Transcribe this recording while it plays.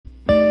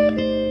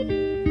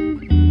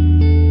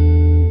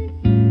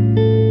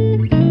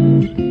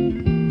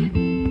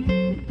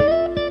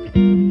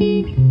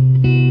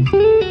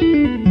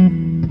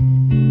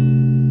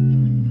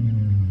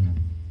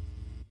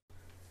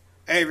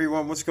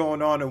What's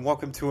going on? And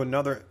welcome to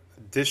another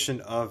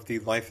edition of the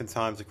Life and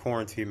Times of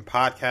Quarantine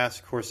podcast.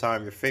 Of course,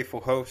 I'm your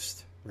faithful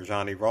host,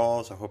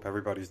 Murjani. I hope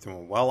everybody's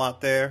doing well out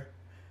there,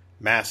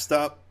 masked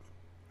up,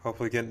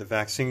 hopefully getting the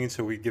vaccine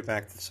so we get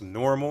back to some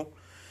normal.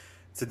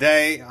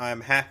 Today, I'm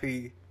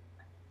happy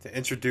to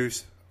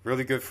introduce a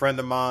really good friend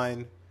of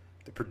mine,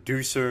 the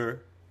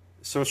producer,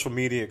 social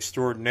media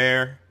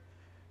extraordinaire,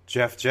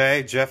 Jeff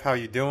J. Jeff, how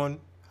you doing?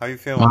 How you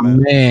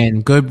feeling,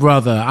 man? Good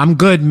brother. I'm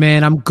good,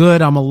 man. I'm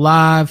good. I'm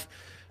alive.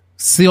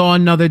 See you on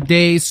another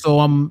day,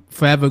 so I'm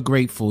forever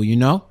grateful, you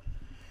know?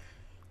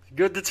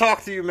 Good to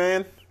talk to you,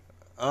 man.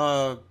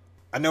 I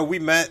know we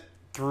met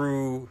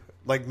through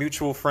like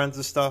mutual friends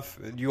and stuff.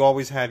 You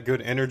always had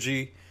good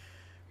energy.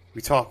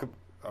 We talk,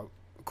 of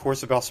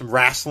course, about some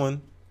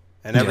wrestling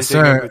and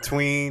everything in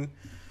between.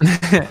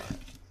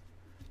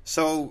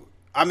 So,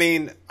 I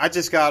mean,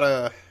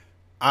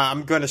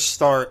 I'm going to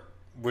start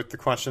with the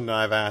question that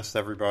I've asked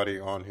everybody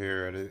on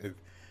here. And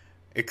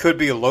it could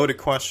be a loaded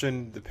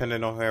question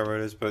depending on whoever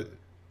it is, but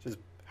just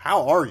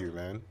how are you,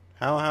 man?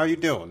 How are you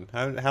doing?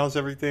 How's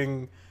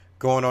everything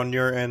going on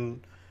your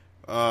end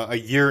a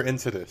year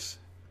into this?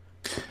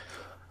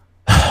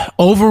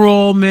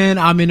 Overall, man,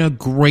 I'm in a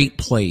great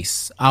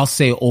place. I'll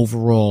say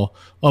overall.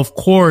 Of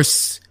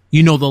course,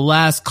 you know, the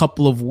last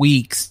couple of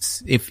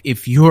weeks,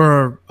 if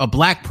you're a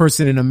black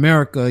person in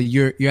America,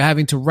 you're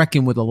having to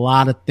reckon with a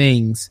lot of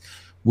things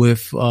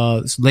with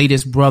his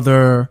latest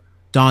brother,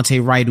 Dante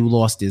Wright, who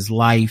lost his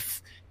life,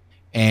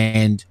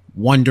 and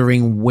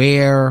wondering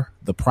where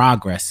the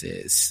progress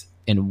is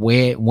and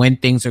when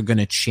things are going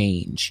to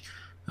change.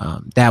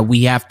 That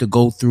we have to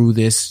go through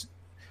this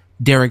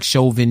Derek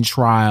Chauvin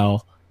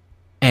trial,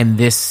 and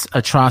this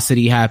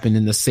atrocity happened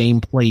in the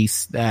same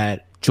place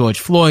that George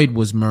Floyd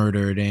was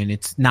murdered, and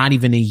it's not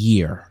even a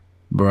year,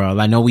 bro.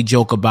 I know we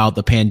joke about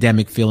the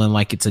pandemic feeling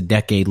like it's a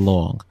decade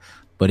long,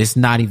 but it's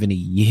not even a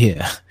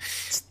year.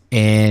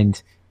 And,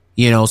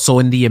 you know, so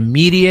in the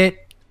immediate,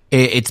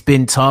 it's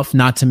been tough,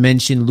 not to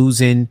mention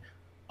losing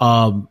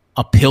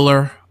a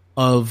pillar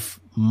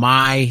of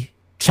my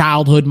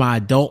childhood, my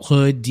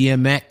adulthood,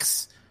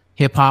 DMX,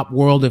 hip-hop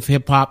world. If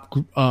hip-hop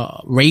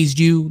raised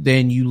you,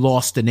 then you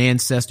lost an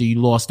ancestor,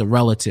 you lost a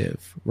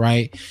relative,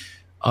 right?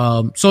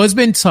 So it's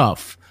been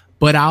tough.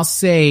 But I'll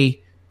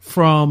say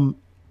from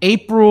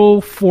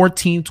April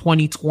 14,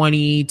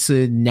 2020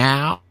 to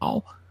now,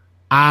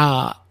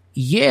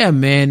 yeah,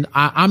 man,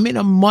 I'm in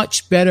a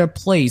much better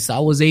place. I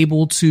was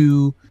able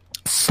to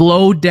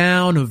slow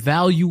down,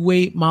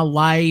 evaluate my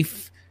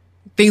life.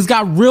 Things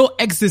got real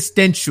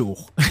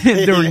existential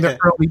during the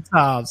early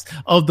times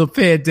of the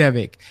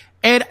pandemic.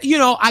 And, you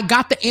know, I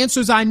got the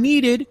answers I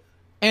needed,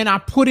 and I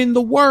put in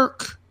the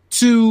work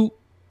to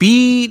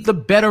be the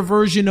better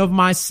version of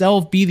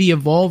myself, be the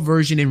evolved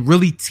version, and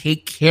really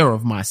take care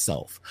of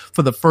myself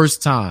for the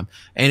first time.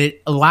 And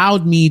it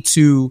allowed me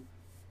to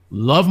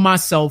love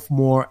myself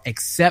more,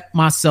 accept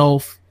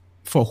myself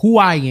for who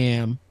I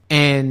am,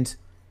 and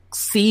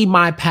see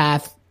my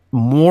path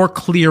more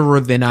clearer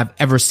than I've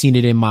ever seen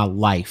it in my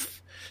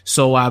life.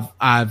 So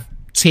I've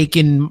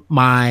taken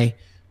my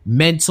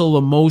mental,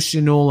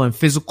 emotional, and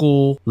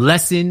physical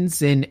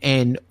lessons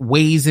and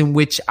ways in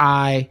which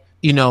I,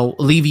 you know,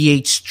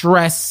 alleviate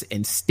stress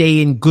and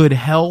stay in good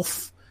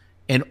health,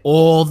 and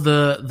all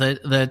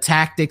the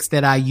tactics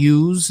that I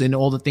use and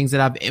all the things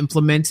that I've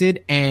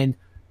implemented. And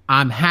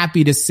I'm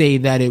happy to say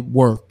that it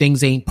worked.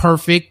 Things ain't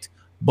perfect,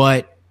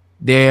 but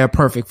they're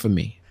perfect for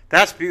me.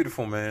 That's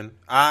beautiful, man.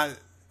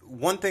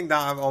 One thing that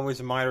I've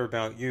always admired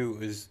about you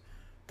is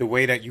the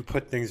way that you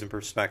put things in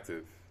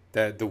perspective.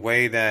 That the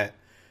way that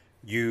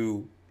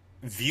you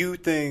view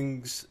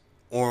things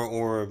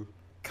or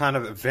kind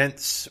of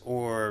events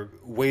or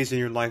ways in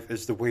your life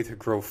as the way to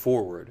grow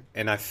forward.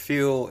 And I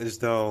feel as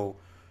though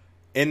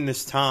in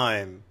this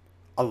time,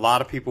 a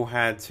lot of people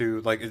had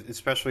to, like,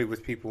 especially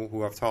with people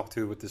who I've talked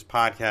to with this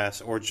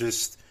podcast or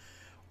just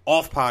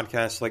off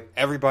podcasts, like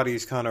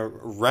everybody's kind of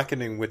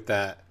reckoning with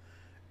that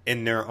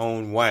in their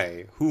own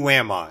way. Who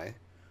am I?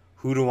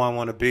 Who do I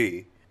want to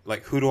be?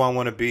 Like, who do I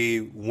want to be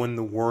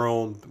when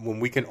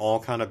we can all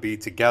kind of be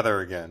together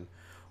again?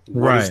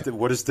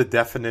 What is the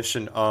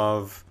definition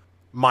of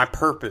my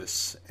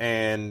purpose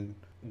and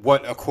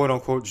what a quote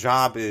unquote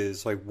job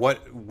is? Like, what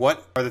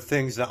are the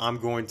things that I'm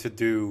going to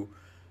do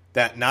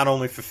that not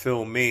only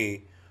fulfill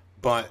me,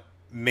 but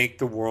make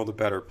the world a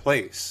better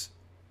place?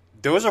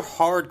 Those are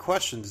hard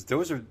questions.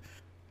 Those are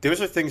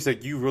things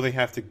that you really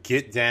have to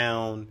get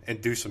down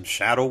and do some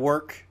shadow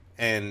work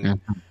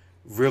and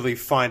really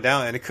find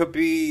out. And it could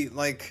be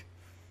like,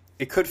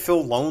 it could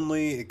feel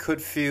lonely. It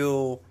could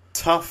feel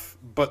tough,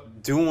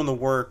 but doing the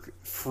work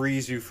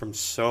frees you from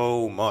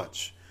so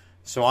much.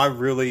 So I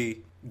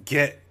really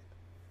get,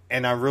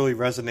 and I really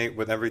resonate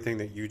with everything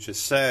that you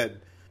just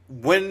said.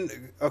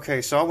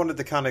 So I wanted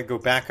to kind of go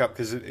back up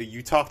because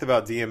you talked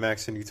about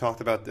DMX and you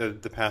talked about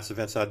the past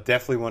events. I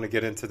definitely want to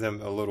get into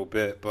them a little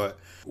bit. But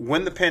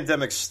when the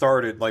pandemic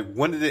started, like,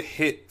 when did it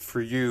hit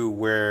for you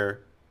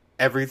where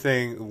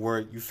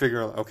you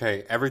figure,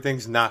 okay,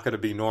 everything's not going to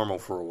be normal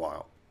for a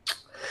while?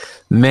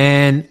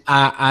 Man,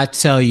 I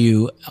tell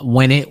you,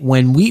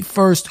 when we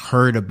first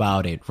heard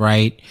about it,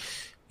 right?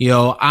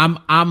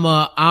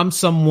 I'm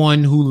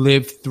someone who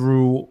lived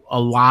through a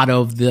lot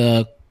of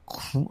the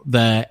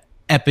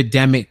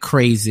epidemic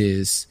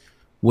crazes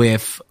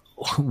with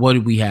what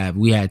did we have?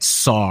 We had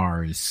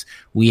SARS,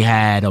 we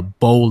had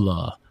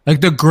Ebola,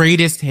 like the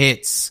greatest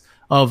hits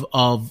of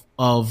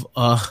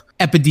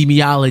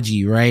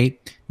epidemiology,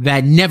 right?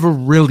 That never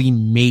really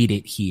made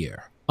it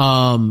here.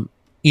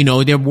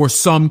 There were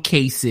some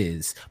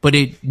cases, but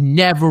it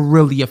never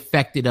really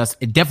affected us.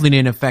 It definitely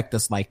didn't affect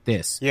us like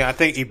this. Yeah, I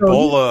think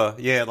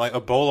Ebola, like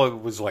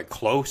Ebola was like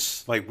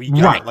close. Like we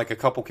got like a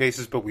couple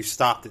cases, but we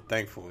stopped it,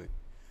 thankfully.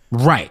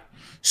 Right.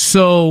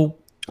 So,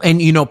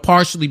 and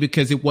partially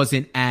because it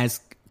wasn't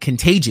as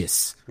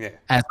contagious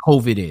as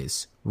COVID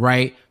is,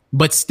 right?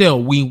 But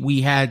still,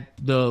 we had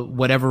the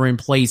whatever in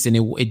place, and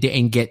it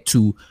didn't get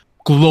to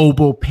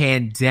global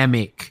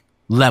pandemic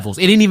levels.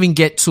 It didn't even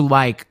get to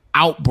like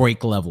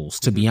outbreak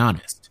levels, to be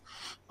honest.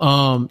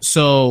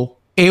 So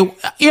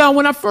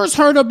when I first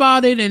heard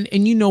about it, and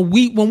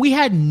when we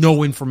had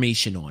no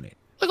information on it,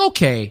 like,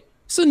 okay,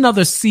 it's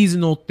another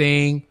seasonal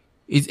thing.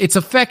 It's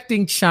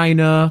affecting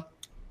China.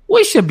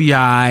 We should be all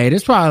right.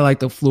 It's probably like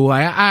the flu.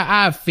 I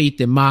have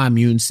faith in my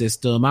immune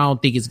system. I don't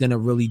think it's gonna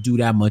really do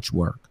that much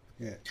work.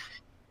 Yeah.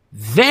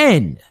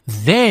 Then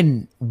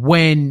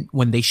when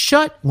they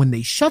shut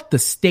the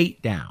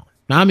state down.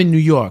 Now I'm in New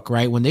York,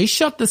 right? When they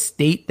shut the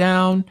state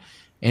down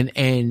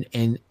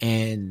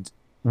and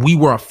we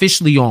were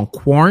officially on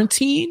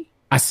quarantine,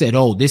 I said,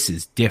 "Oh, this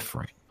is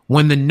different."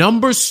 When the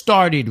numbers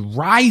started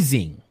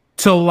rising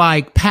to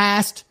like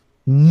past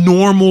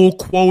normal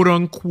quote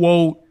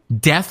unquote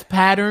death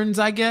patterns,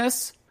 I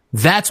guess,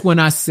 that's when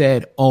I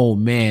said, "Oh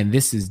man,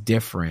 this is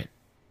different."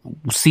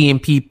 Seeing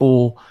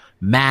people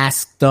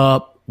masked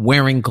up,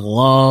 wearing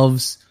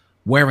gloves,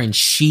 wearing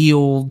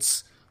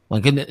shields.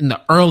 Like in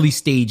the early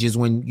stages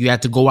when you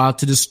had to go out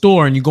to the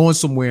store and you're going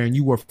somewhere and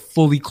you were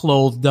fully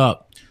clothed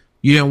up.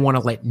 You didn't want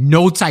to let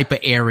no type of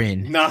air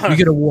in. Nah. We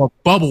could have wore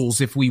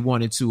bubbles if we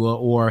wanted to,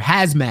 or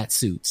hazmat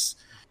suits.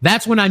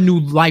 That's when I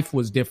knew life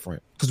was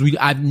different, because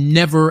I've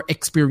never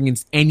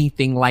experienced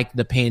anything like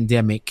the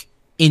pandemic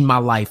in my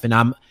life.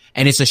 And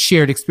it's a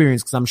shared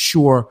experience, because I'm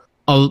sure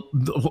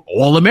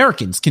all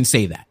Americans can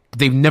say that.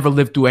 They've never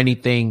lived through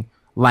anything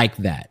like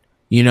that,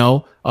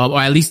 or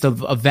at least a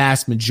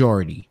vast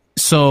majority.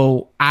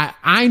 So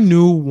I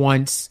knew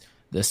once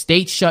the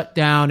state shut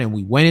down and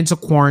we went into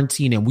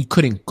quarantine and we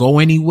couldn't go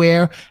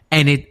anywhere,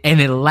 and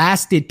it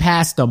lasted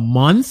past a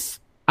month,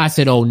 I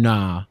said, "Oh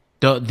nah,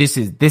 this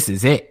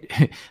is it.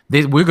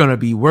 We're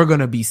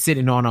gonna be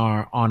sitting on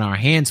our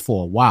hands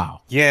for a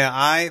while."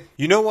 Yeah,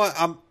 you know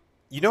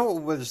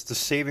what was the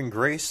saving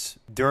grace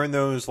during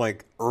those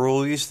like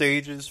early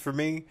stages for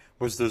me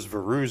was those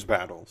Varus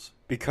battles,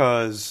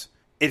 because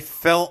it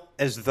felt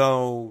as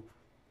though,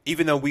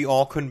 even though we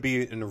all couldn't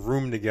be in a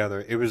room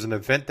together, it was an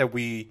event that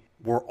we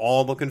were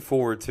all looking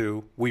forward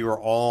to. We were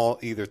all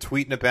either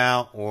tweeting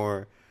about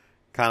or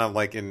kind of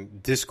like in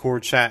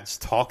Discord chats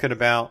talking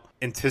about,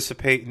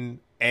 anticipating,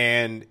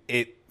 and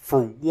it,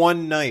 for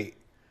one night,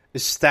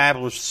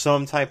 established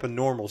some type of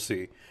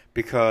normalcy,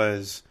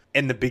 because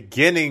in the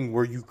beginning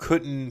where you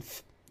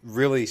couldn't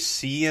really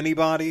see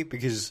anybody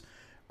because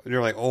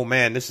you're like, "Oh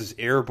man, this is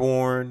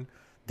airborne."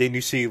 Then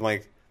you see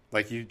like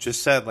you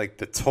just said, like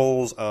the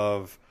tolls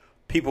of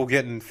people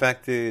getting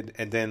infected,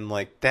 and then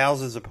like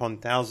thousands upon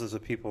thousands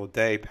of people a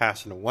day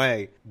passing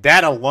away.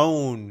 That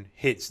alone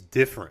hits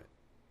different.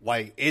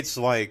 Like, it's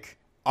like,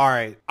 all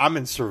right, I'm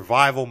in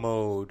survival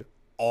mode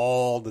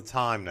all the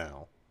time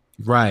now.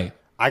 Right.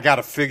 I got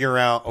to figure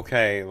out,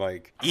 okay,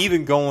 like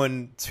even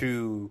going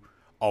to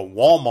a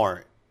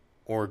Walmart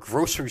or a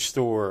grocery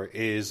store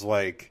is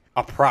like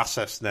a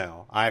process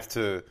now. I have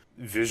to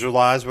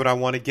visualize what I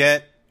want to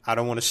get. I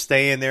don't want to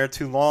stay in there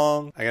too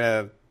long. I got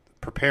to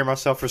prepare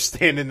myself for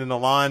standing in the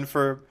line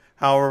for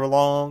however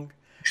long.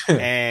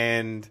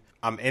 And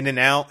I'm in and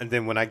out. And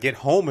then when I get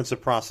home, it's a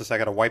process. I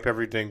got to wipe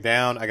everything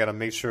down. I got to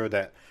make sure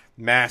that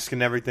mask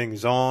and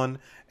everything's on,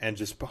 and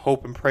just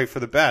hope and pray for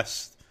the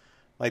best.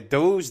 Like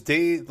those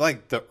days,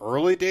 like the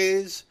early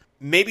days,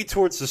 maybe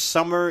towards the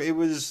summer, it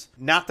was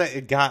not that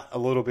it got a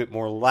little bit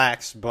more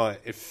lax,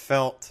 but it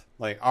felt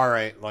like, all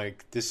right,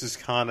 like this is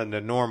kind of the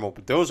normal.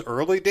 But those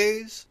early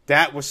days,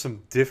 that was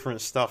some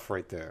different stuff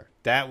right there.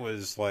 That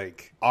was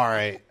like, all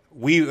right,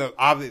 we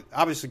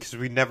obviously, because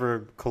we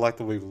never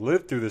collectively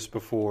lived through this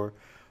before,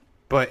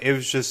 but it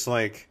was just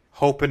like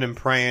hoping and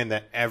praying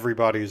that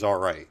everybody's all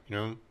right,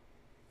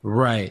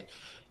 Right.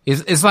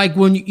 It's like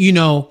when,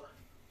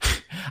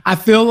 I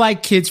feel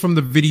like kids from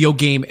the video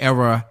game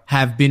era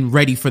have been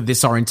ready for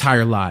this our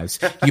entire lives.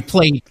 You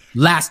played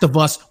Last of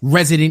Us,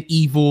 Resident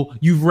Evil.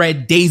 You've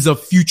read Days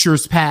of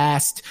Futures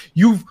Past.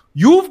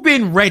 You've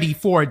been ready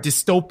for a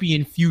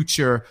dystopian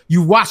future.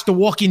 You watched The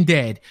Walking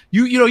Dead.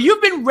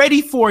 You've been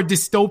ready for a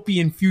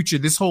dystopian future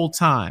this whole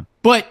time.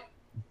 But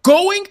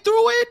going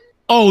through it,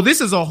 this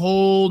is a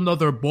whole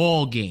nother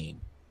ball game,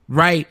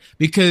 right?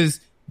 Because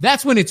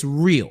that's when it's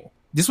real.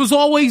 This was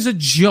always a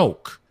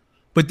joke.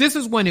 but this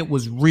is when it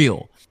was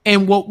real.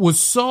 And what was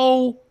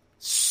so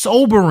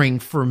sobering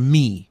for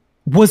me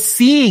was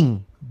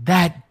seeing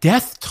that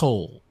death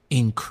toll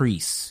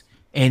increase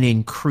and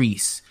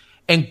increase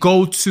and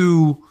go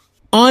to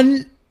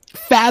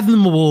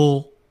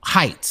unfathomable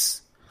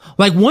heights.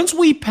 Like once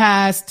we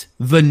passed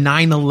the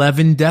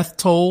 9/11 death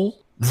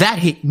toll, that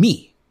hit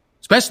me,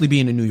 especially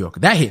being a New Yorker.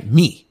 That hit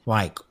me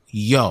like,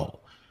 yo,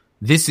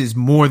 this is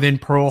more than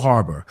Pearl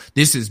Harbor.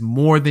 This is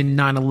more than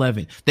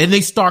 9/11. Then they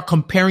start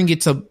comparing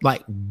it to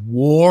like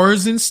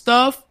wars and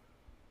stuff.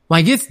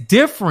 Like it's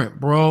different,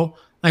 bro.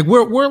 Like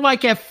we're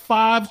like at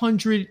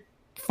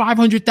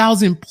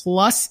 500,000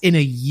 plus in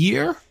a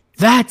year.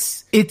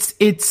 It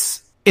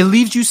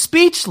leaves you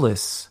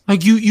speechless.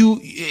 Like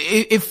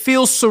it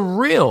feels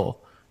surreal.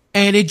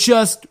 And it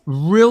just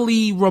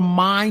really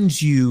reminds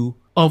you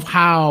of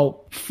how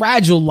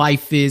fragile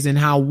life is and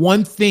how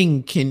one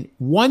thing can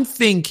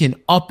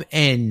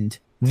upend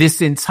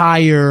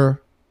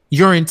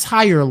your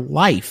entire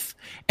life.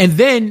 And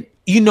then,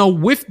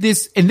 with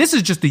this, and this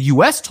is just the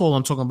US toll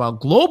I'm talking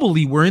about.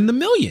 Globally, we're in the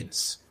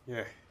millions.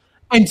 Yeah.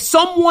 And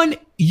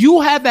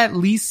you have at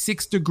least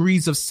 6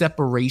 degrees of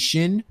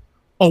separation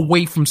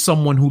away from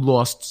someone who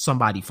lost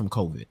somebody from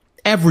COVID.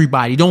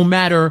 Everybody, don't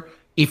matter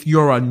if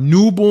you're a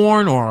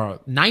newborn or a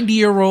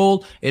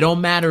 90-year-old, it don't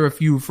matter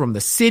if you're from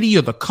the city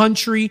or the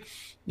country.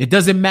 It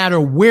doesn't matter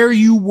where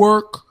you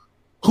work,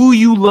 who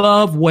you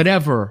love,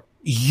 whatever.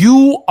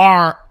 You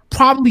are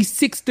probably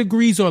 6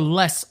 degrees or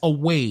less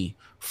away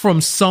from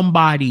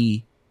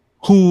somebody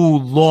who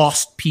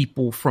lost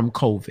people from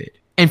COVID.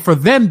 And for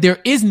them, there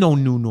is no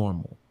new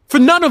normal. For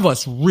none of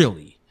us,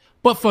 really.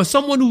 But for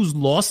someone who's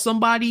lost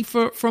somebody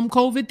from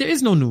COVID, there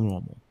is no new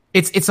normal.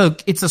 It's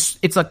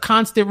a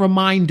constant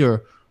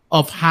reminder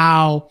of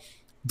how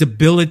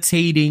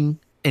debilitating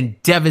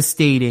and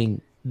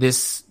devastating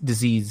this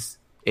disease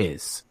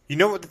is. You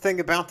know what the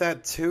thing about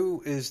that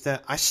too is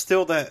that I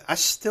still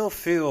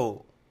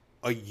feel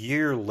a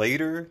year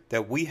later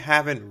that we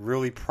haven't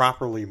really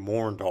properly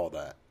mourned all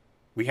that.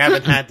 We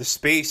haven't had the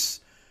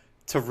space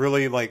to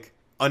really like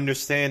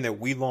understand that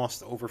we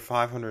lost over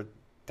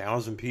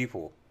 500,000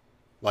 people.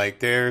 Like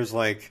there's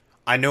like,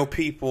 I know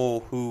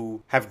people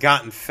who have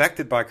got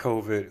infected by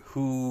COVID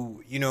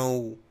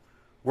who,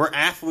 were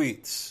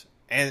athletes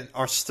and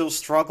are still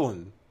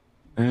struggling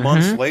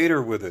months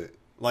later with it.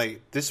 Like,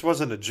 this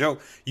wasn't a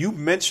joke. You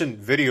mentioned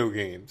video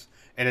games,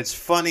 and it's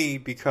funny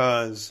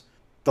because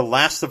The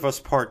Last of Us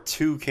Part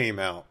 2 came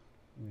out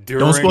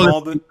during don't spoil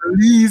all the...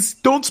 Please,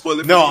 don't spoil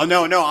it. No, I'm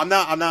not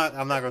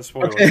going to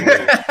spoil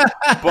it.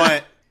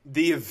 But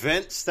the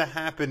events that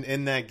happened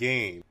in that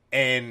game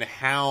and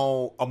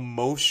how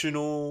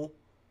emotional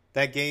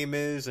that game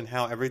is and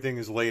how everything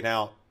is laid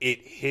out, it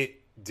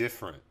hit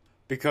different.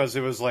 Because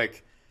it was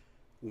like,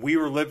 we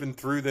were living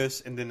through this,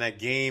 and then that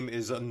game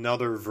is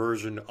another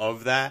version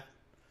of that.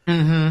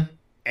 Mm-hmm.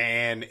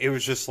 And it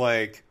was just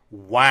like,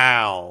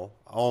 wow,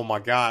 oh my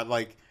God.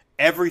 Like,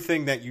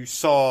 everything that you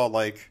saw,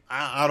 like,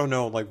 I don't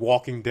know, like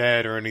Walking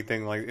Dead or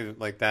anything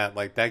like that.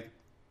 Like,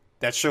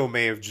 that show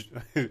may have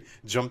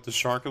jumped the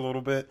shark a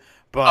little bit.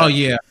 But, oh,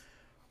 yeah.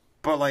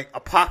 But, like,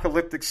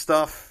 apocalyptic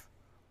stuff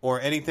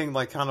or anything,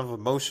 like, kind of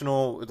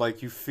emotional,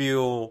 like, you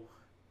feel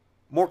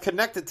more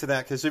connected to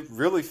that because it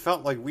really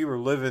felt like we were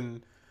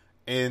living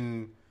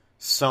in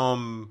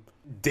some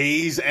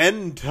Days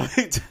End type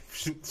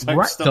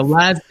right, stuff. The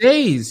last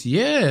days,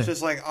 yeah. It's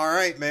just like, all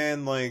right,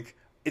 man, like,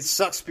 it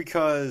sucks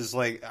because,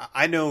 like,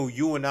 I know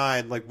you and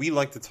I, like, we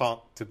like to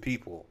talk to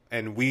people,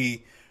 and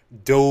we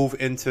dove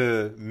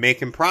into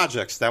making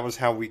projects. That was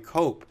how we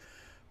cope.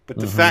 But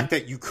the fact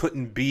that you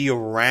couldn't be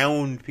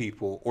around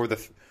people, or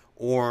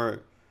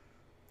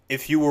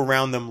if you were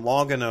around them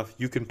long enough,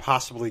 you can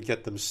possibly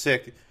get them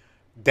sick.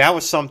 That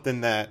was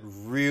something that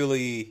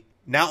really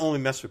not only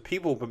messed with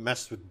people, but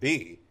messed with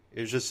me.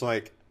 It was just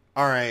like,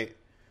 all right,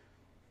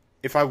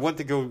 if I went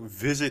to go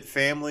visit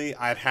family,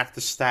 I'd have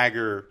to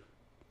stagger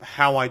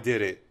how I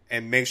did it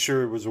and make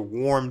sure it was a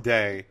warm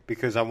day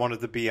because I wanted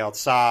to be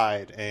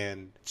outside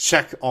and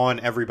check on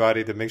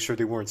everybody to make sure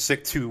they weren't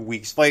sick 2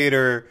 weeks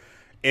later.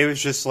 It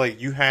was just like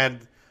you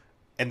had,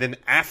 and then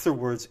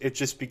afterwards, it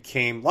just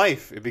became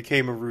life. It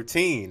became a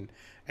routine.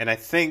 And I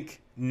think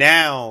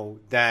now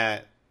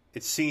that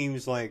it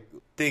seems like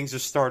things are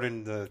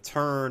starting to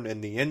turn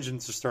and the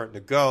engines are starting to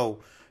go,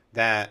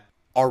 that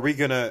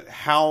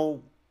how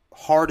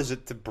hard is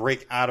it to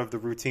break out of the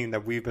routine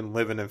that we've been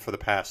living in for the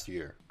past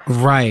year?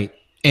 Right.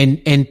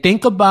 And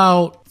think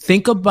about,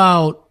 I'm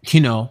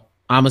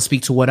going to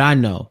speak to what I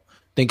know.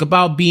 Think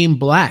about being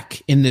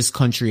black in this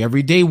country.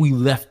 Every day we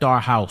left our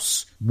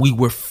house,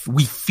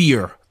 we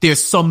fear.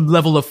 There's some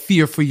level of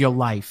fear for your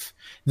life.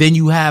 Then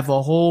you have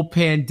a whole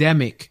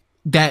pandemic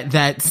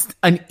that's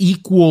an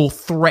equal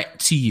threat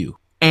to you.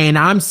 And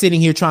I'm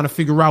sitting here trying to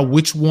figure out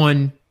which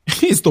one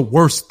is the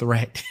worst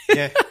threat.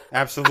 Yeah,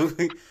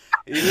 absolutely.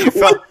 It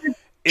felt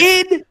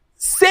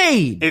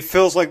insane. It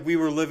feels like we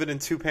were living in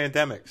 2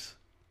 pandemics.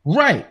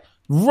 Right.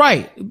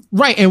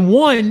 And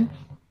one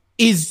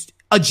is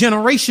a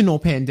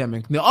generational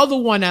pandemic. The other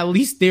one, at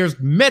least there's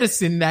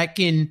medicine that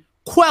can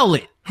quell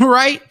it,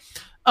 right?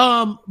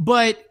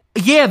 But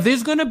yeah,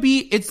 there's gonna be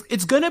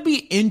it's gonna be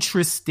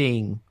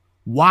interesting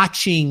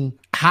watching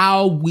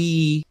how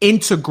we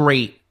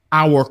integrate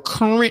our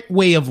current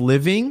way of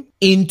living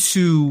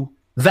into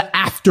the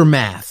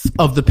aftermath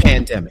of the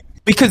pandemic,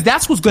 because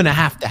that's what's gonna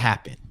have to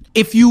happen.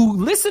 If you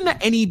listen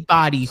to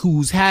anybody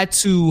who's had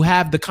to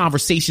have the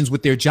conversations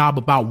with their job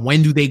about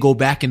when do they go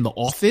back in the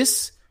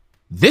office,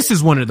 this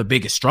is one of the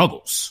biggest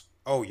struggles.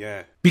 Oh,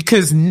 yeah.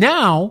 Because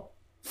now,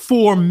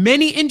 for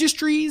many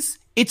industries,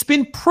 it's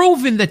been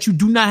proven that you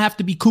do not have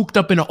to be cooped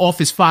up in an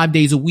office 5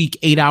 days a week,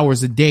 8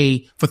 hours a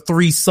day for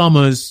 3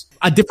 summers,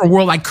 a different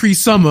world like Cree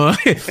Summer,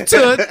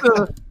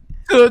 to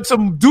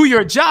do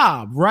your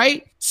job,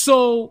 right?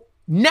 So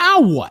now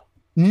what?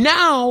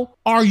 Now,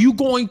 are you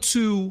going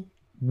to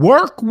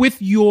work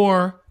with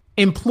your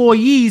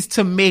employees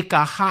to make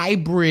a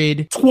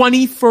hybrid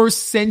 21st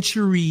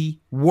century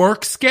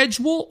work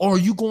schedule, or are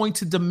you going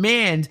to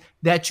demand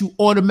that you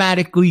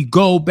automatically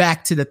go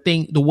back to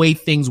the way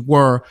things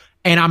were?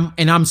 And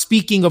I'm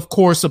speaking, of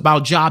course,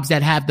 about jobs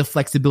that have the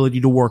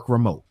flexibility to work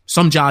remote.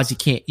 Some jobs you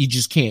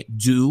just can't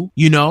do,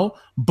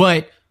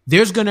 but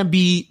it's going to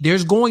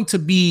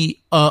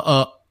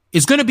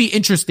be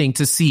interesting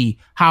to see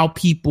how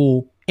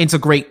people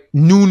integrate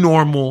new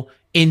normal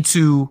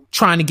into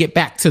trying to get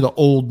back to the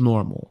old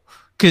normal.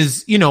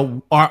 Because,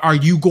 are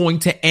you going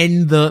to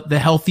end the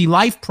healthy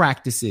life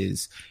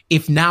practices?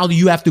 If now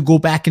you have to go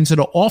back into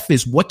the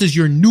office, what does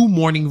your new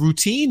morning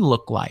routine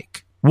look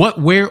like?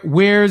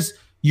 Where's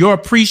your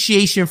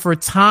appreciation for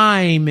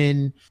time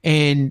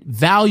and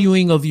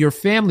valuing of your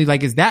family?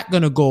 Like, is that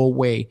going to go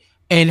away?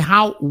 And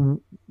how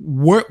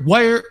do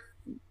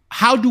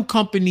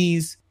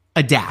companies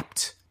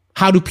adapt?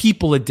 How do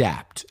people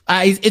adapt?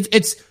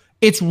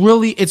 It's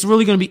really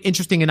going to be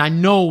interesting. And I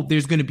know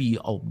there's going to be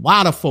a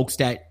lot of folks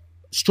that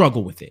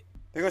struggle with it.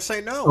 They're going to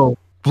say no. So,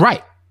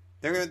 right.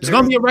 There's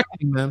going to be a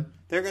reckoning, man.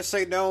 They're going to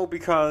say no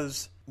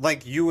because,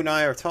 like you and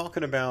I are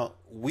talking about,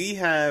 we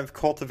have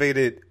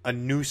cultivated a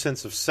new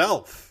sense of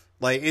self.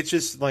 Like, it's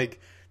just like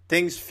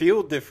things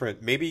feel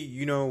different.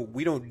 Maybe,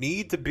 we don't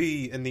need to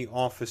be in the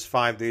office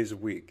 5 days a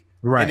week.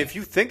 Right. And if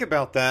you think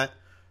about that,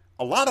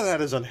 a lot of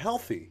that is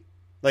unhealthy.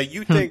 Like,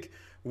 you think,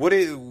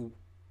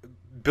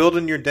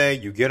 building your day,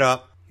 you get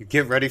up, you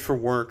get ready for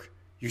work,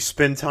 you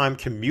spend time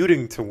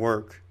commuting to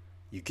work,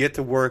 you get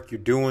to work, you're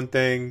doing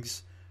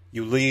things,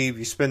 you leave,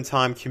 you spend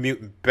time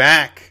commuting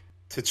back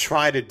to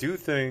try to do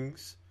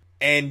things,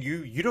 and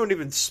you don't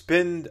even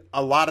spend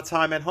a lot of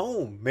time at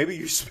home. Maybe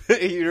you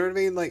spend, you know what I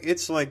mean? Like,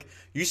 it's like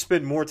you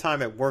spend more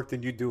time at work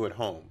than you do at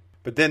home.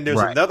 But then there's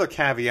another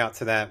caveat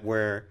to that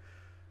where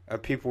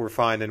people were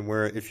finding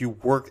where if you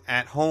work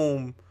at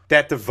home,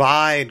 that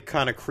divide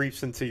kind of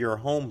creeps into your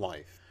home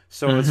life.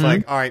 So it's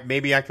like, all right,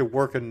 maybe I could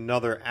work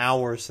another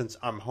hour since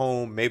I'm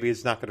home. Maybe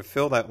it's not going to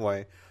feel that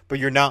way, but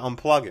you're not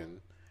unplugging.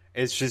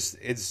 It's just,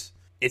 it's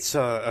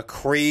a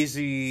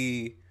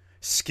crazy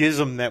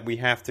schism that we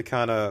have to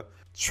kind of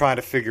try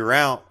to figure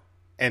out.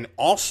 And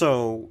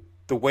also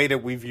the way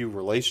that we view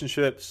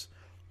relationships,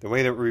 the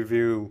way that we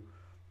view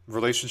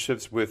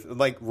relationships with,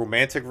 like,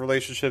 romantic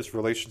relationships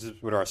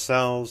with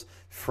ourselves,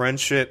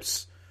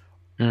 friendships.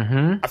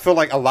 I feel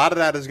like a lot of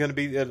that is going to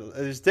be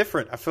is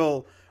different. I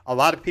feel a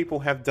lot of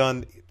people have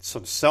done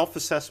some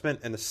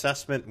self-assessment and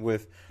assessment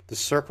with the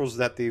circles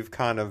that they've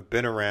kind of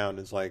been around.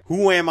 It's like,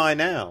 who am I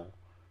now?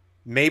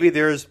 Maybe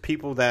there's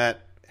people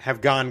that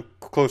have gone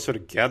closer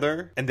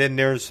together, and then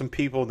there's some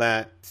people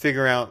that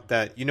figure out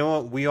that, you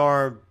know what, we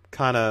are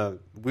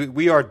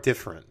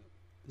different.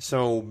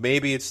 So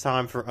maybe it's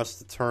time for us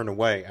to turn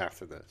away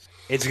after this.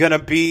 It's going to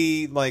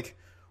be like,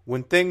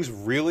 when things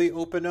really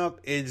open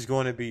up, it's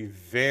going to be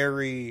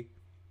very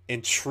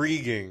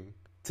intriguing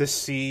to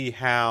see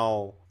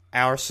how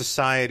our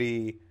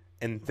society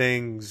and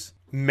things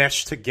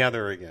mesh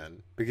together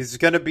again, because it's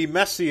going to be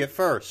messy at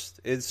first.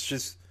 It's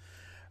just,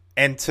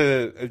 and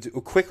to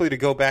quickly to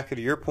go back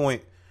to your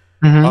point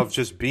of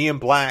just being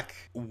black,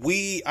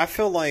 I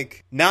feel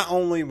like not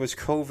only was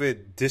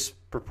COVID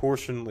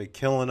disproportionately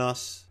killing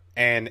us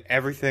and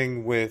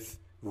everything with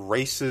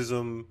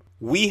racism,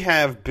 we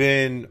have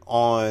been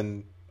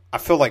on, I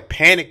feel like,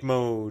 panic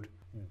mode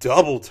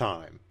double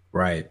time.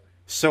 Right.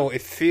 So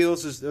it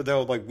feels as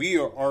though like we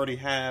already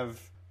have,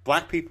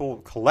 black people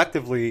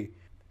collectively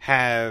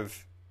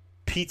have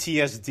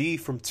PTSD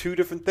from two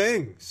different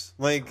things.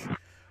 Like,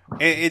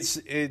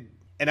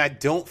 and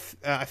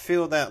I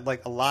feel that,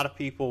 like, a lot of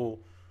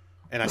people,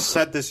 and I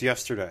said this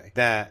yesterday,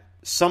 that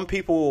some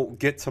people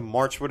get to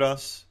march with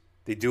us.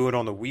 They do it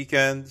on the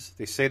weekends.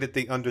 They say that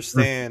they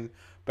understand,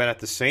 but at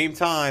the same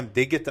time,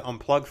 they get to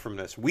unplug from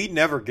this. We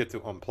never get to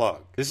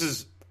unplug. This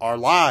is our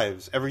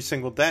lives every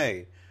single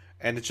day.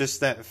 And it's just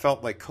that it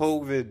felt like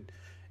COVID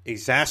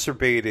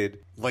exacerbated,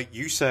 like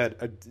you said,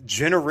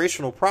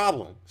 generational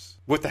problems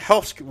with the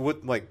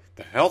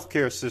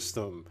healthcare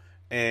system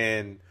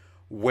and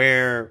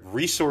where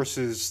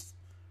resources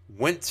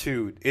went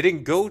to. It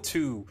didn't go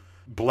to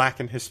black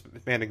and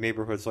Hispanic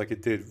neighborhoods like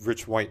it did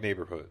rich white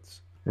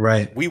neighborhoods.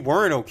 Right. We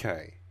weren't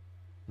okay.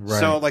 Right.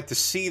 So, like, to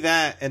see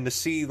that and to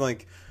see,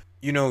 like,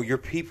 your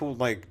people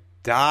like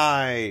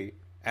die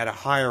at a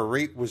higher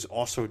rate was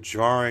also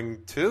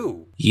jarring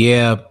too.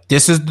 Yeah,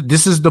 this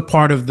is the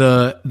part of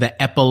the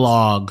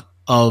epilogue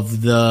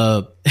of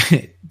the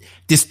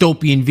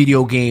dystopian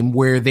video game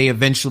where they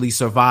eventually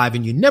survive,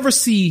 and you never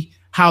see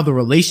how the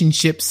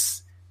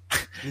relationships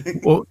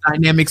or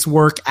dynamics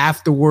work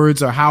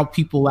afterwards, or how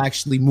people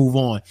actually move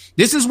on.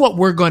 This is what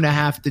we're going to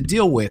have to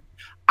deal with.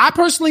 I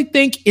personally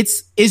think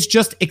it's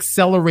just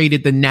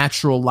accelerated the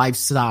natural life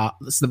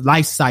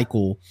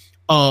cycle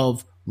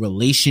of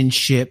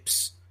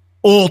relationships,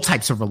 all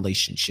types of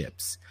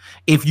relationships.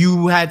 If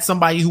you had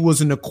somebody who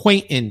was an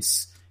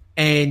acquaintance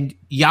and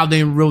y'all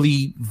didn't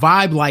really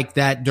vibe like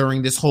that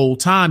during this whole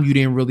time, you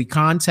didn't really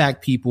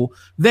contact people,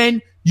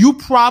 then you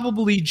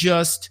probably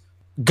just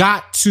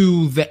got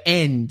to the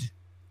end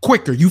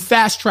quicker. You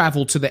fast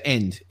traveled to the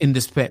end in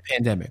this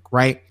pandemic,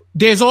 right?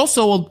 There's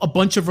also a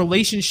bunch of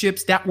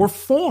relationships that were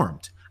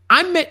formed.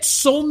 I met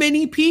so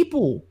many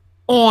people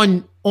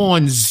on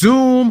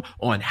Zoom,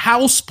 on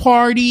House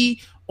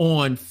Party,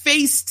 on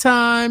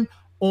FaceTime,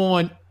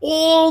 on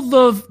all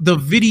the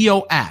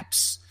video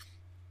apps.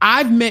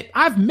 I've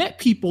met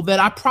people that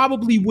I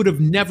probably would have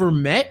never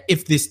met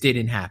if this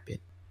didn't happen.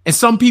 And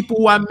some people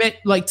who I met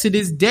like to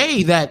this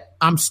day that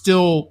I'm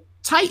still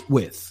tight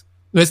with,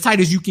 as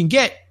tight as you can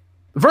get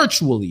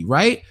virtually,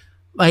 right?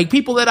 Like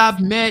people that I've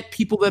met,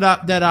 people that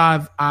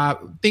I've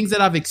things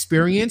that I've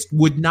experienced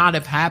would not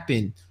have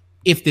happened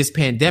if this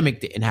pandemic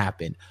didn't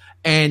happen.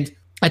 And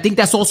I think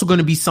that's also going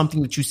to be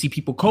something that you see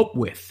people cope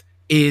with,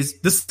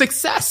 is the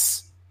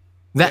success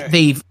that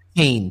they've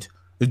attained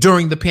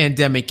during the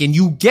pandemic. And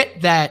you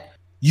get that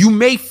you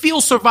may feel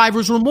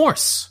survivor's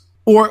remorse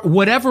or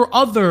whatever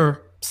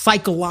other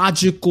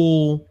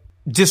psychological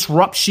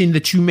disruption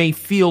that you may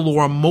feel,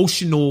 or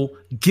emotional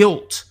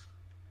guilt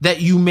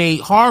that you may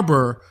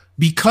harbor,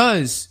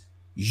 because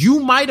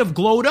you might have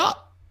glowed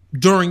up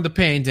during the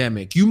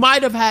pandemic. You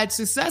might have had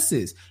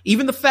successes.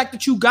 Even the fact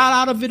that you got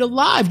out of it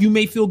alive, you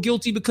may feel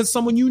guilty because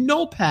someone you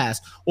know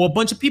passed, or a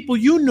bunch of people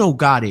you know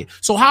got it.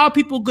 So how are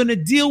people going to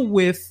deal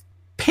with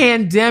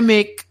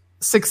pandemic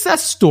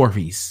success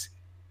stories?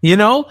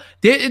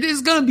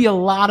 There's going to be a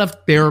lot of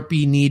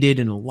therapy needed,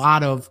 and a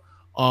lot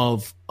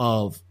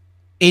of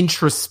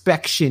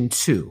introspection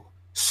too.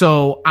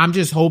 So I'm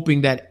just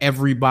hoping that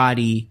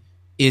everybody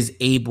is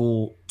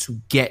able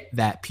to get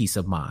that peace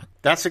of mind.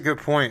 That's a good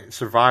point.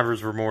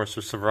 Survivor's remorse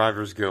or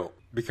survivor's guilt.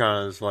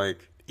 Because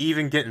like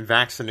even getting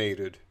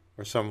vaccinated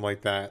or something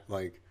like that,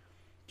 like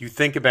you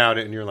think about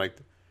it and you're like,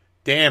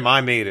 damn,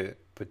 I made it.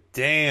 But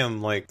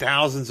damn, like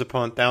thousands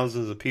upon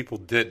thousands of people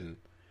didn't.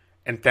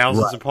 And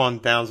thousands upon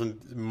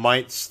thousands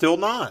might still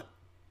not.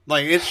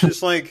 Like, it's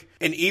just like,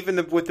 and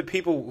even with the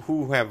people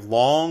who have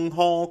long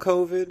haul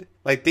COVID,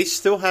 like they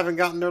still haven't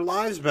gotten their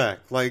lives back.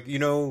 Like,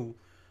 you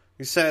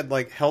said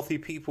like healthy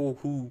people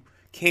who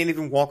can't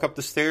even walk up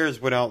the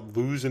stairs without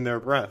losing their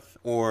breath.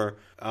 Or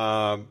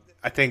I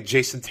think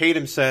Jason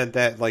Tatum said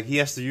that like he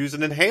has to use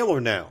an inhaler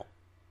now.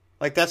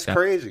 Like that's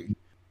crazy.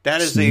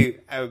 That is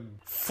a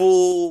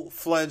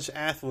full-fledged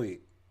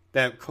athlete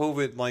that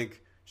COVID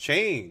like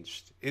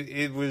changed.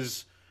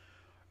 It's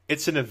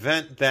an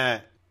event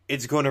that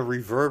it's going to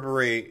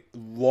reverberate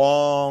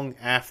long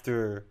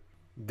after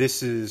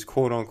this is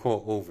quote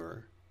unquote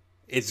over.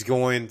 It's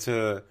going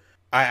to,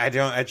 I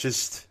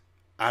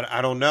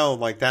don't know.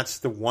 Like that's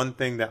the one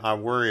thing that I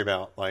worry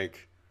about.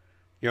 Like,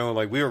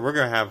 like we're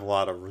going to have a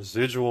lot of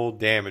residual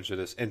damage to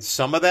this. And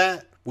some of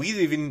that we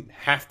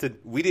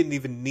didn't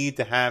even need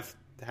to have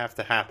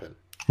to happen.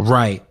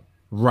 Right.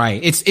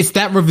 It's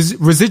that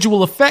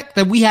residual effect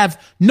that we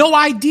have no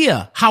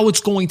idea how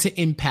it's going to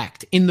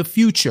impact in the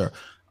future.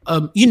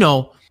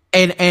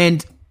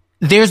 And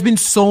there's been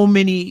so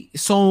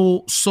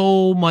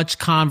much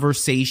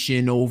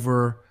conversation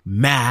over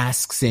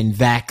masks and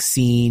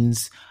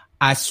vaccines.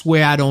 I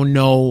swear I don't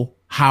know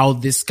how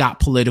this got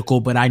political,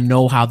 but I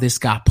know how this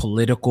got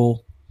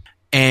political.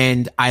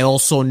 And I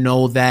also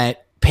know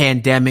that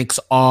pandemics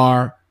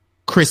are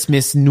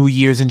Christmas, New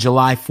Year's, and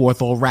July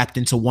 4th all wrapped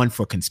into one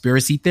for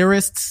conspiracy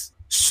theorists.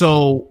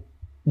 So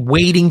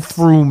wading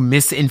through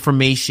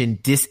misinformation,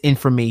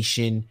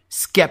 disinformation,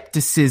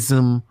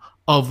 skepticism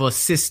of a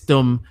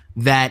system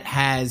that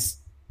has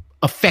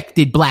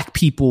affected Black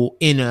people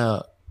in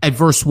a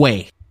adverse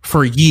way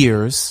for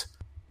years,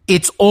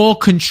 it's all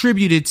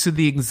contributed to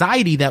the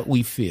anxiety that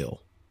we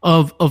feel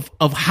of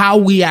how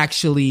we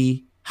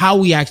actually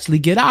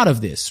get out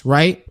of this,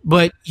 right?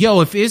 But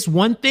if it's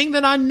one thing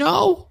that I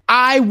know,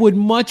 I would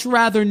much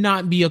rather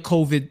not be a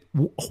COVID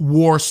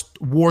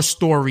war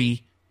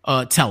story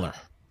teller.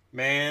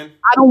 Man,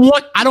 I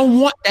don't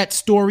want that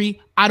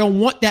story. I don't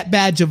want that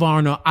badge of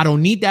honor. I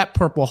don't need that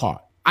Purple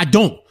Heart. I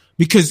don't,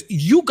 because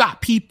you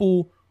got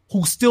people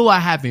who still are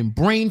having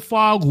brain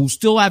fog, who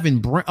still having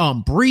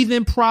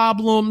breathing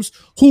problems,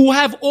 who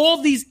have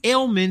all these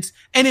ailments.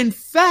 And in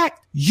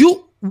fact,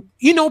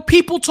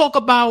 people talk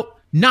about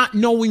not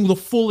knowing the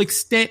full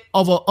extent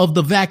of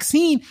the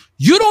vaccine.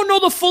 You don't know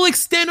the full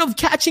extent of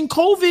catching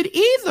COVID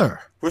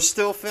either. We're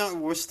still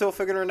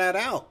figuring that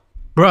out.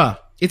 Bruh,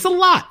 It's a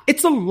lot.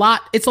 It's a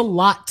lot. It's a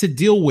lot to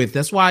deal with.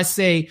 That's why I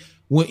say,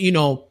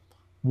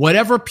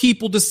 whatever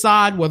people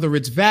decide, whether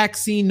it's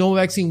vaccine, no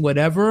vaccine,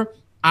 whatever,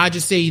 I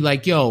just say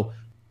like, yo,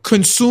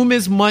 consume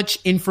as much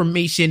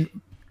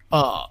information,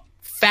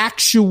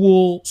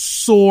 factual,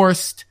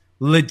 sourced,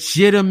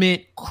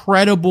 legitimate,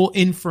 credible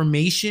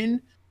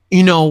information.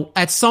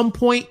 At some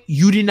point,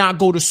 you did not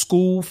go to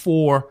school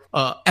for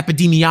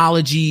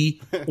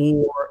epidemiology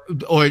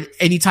or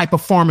any type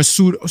of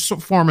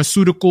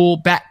pharmaceutical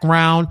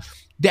background.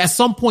 At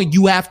some point,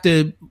 you have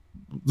to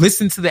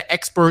listen to the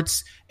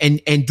experts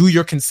and do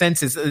your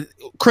consensus.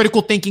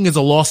 Critical thinking is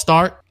a lost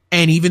art,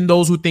 and even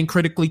those who think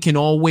critically can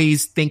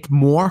always think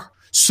more.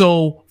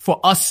 So for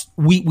us,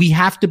 we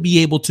have to be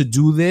able to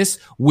do this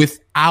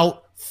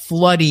without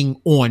flooding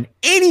on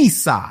any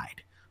side.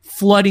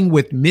 Flooding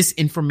with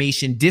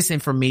misinformation,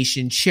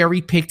 disinformation,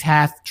 cherry-picked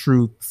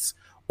half-truths,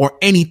 or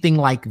anything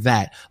like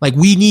that. Like,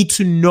 we need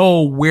to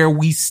know where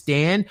we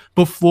stand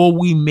before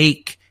we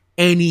make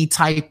any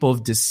type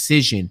of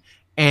decision.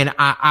 And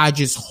I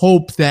just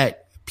hope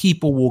that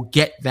people will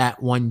get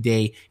that one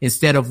day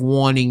instead of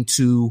wanting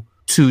to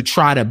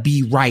try to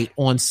be right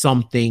on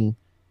something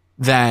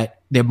that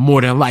they're more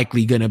than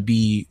likely going to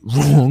be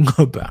wrong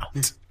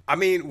about. I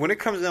mean, when it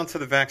comes down to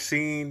the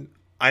vaccine,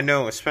 I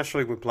know,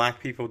 especially with black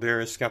people, there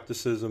is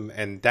skepticism,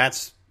 and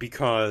that's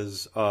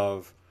because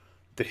of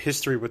the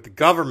history with the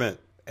government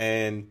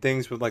and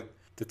things with like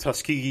the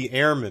Tuskegee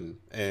Airmen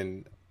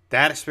and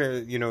that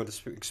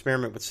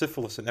experiment with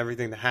syphilis and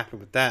everything that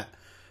happened with that.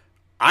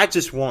 I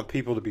just want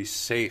people to be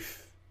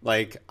safe.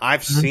 Like,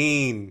 I've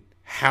seen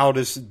how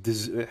this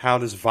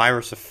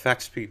virus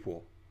affects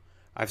people.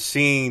 I've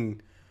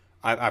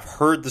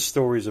heard the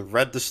stories, I've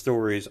read the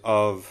stories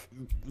of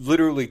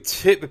literally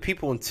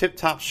people in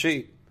tip-top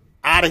shape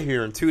out of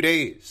here in 2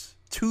 days.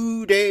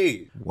 2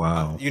 days.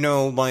 Wow.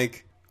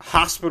 Like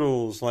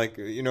hospitals, like,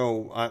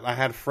 I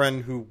had a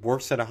friend who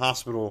works at a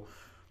hospital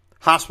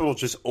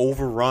just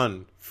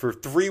overrun for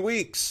 3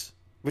 weeks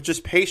with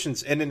just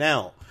patients in and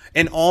out.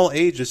 And all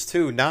ages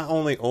too, not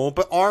only old,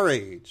 but our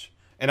age.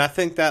 And I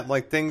think that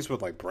like things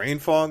with like brain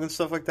fog and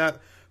stuff like that,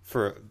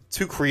 for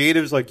two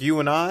creatives like you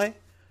and I,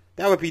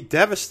 that would be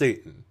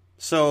devastating.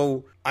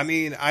 So, I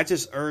mean, I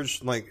just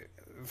urge like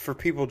for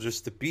people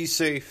just to be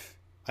safe.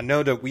 I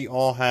know that we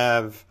all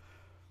have,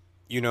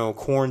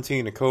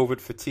 quarantine and COVID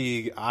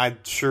fatigue. I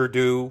sure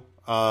do.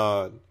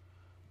 I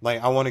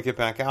want to get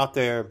back out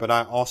there, but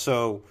I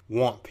also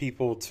want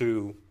people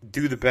to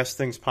do the best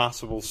things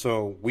possible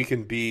so we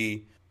can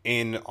be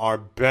in our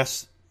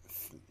best,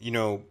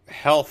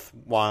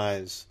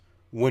 health-wise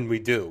when we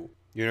do.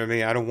 You know what I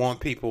mean? I don't want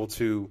people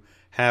to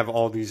have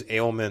all these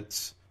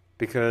ailments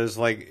because,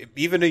 like,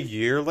 even a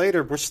year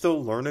later, we're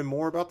still learning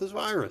more about this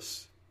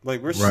virus.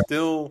 Like, it's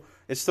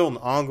still an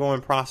ongoing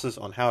process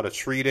on how to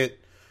treat it.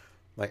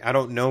 Like, I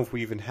don't know if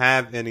we even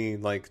have any,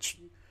 like,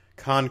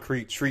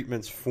 concrete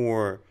treatments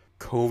for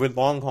COVID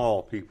long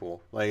haul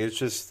people. Like, it's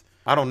just,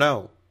 I don't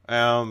know.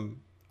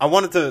 I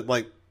wanted to,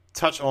 like,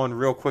 touch on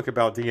real quick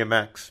about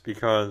DMX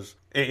because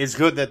it's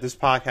good that this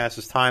podcast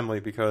is timely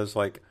because,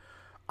 like,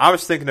 I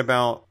was thinking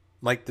about,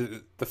 like,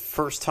 the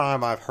first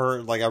time I've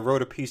heard, like, I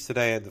wrote a piece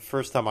today and the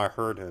first time I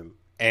heard him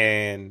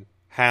and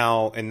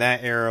how in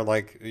that era,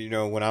 like,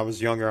 when I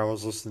was younger, I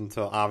was listening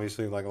to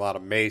obviously like a lot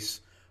of Mace,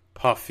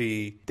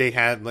 Puffy. They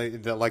had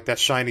like that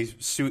shiny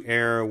suit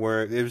era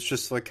where it was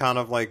just like kind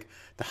of like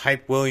the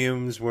Hype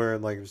Williams, where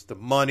like it was the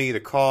money, the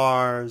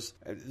cars,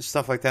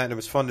 stuff like that, and it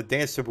was fun to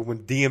dance to. But when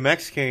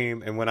DMX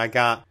came and when I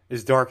got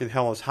As Dark and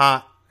Hell Is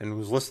Hot and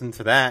was listening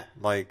to that,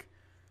 like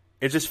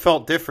it just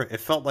felt different. It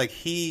felt like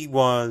he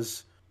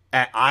was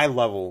at eye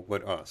level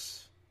with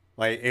us.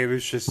 Like it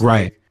was just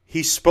right. Like,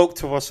 he spoke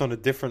to us on a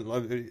different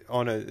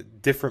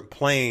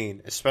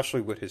plane, especially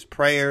with his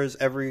prayers.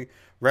 Every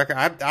record,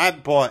 I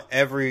bought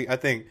I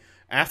think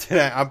after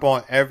that, I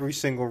bought every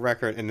single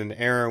record in an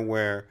era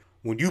where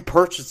when you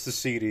purchased the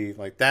CD,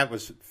 like that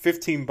was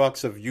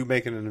 $15 of you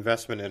making an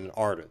investment in an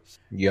artist.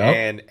 Yeah.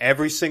 And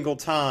every single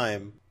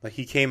time, like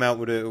he came out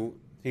with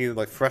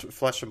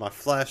Flesh of My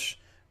Flesh,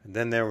 and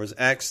then there was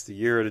X, The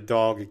Year of the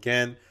Dog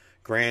again,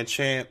 Grand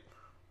Champ.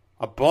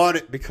 I bought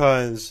it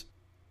because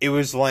it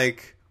was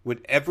like,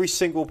 with every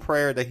single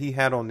prayer that he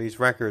had on these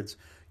records,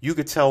 you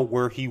could tell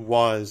where he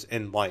was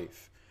in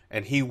life.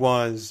 And he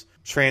was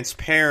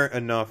transparent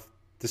enough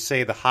to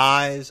say the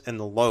highs and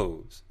the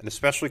lows. And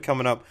especially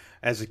coming up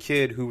as a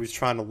kid who was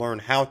trying to learn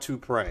how to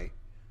pray.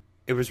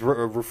 It was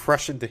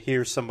refreshing to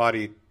hear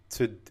somebody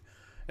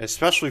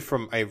especially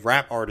from a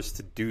rap artist,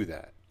 to do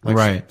that. Like,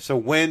 right. So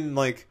when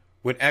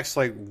X,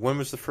 like, when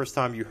was the first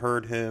time you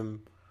heard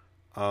him?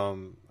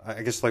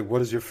 I guess, like,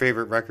 what is your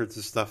favorite records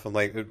and stuff, and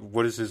like,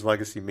 what does his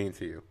legacy mean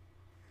to you?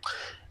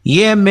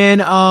 Yeah,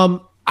 man.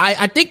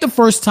 I think the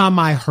first time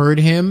I heard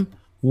him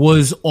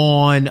was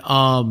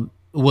on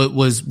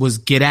was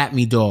Get At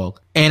Me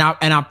Dog, and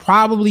I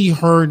probably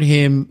heard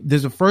him.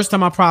 There's the first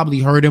time I probably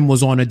heard him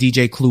was on a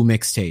DJ Clue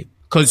mixtape,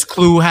 because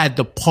Clue had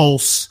the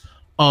pulse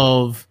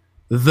of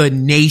the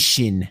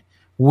nation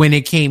when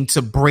it came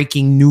to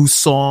breaking new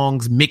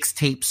songs,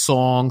 mixtape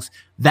songs,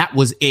 that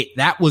was it.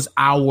 That was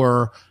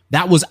our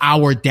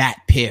Dat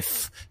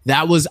Piff.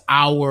 That was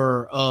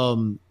our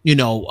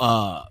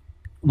OVO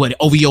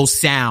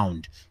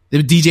sound.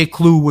 The DJ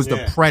Clue was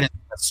the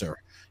predecessor.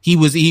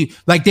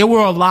 There were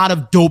a lot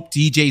of dope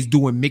DJs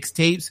doing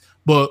mixtapes,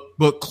 but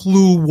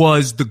Clue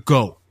was the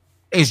GOAT.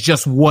 It's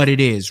just what it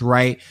is,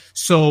 right?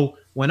 So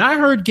when I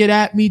heard Get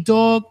At Me,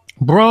 dog,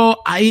 bro,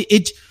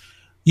 it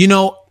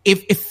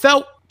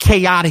felt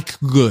chaotic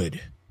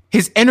good.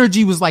 His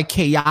energy was like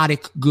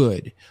chaotic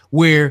good,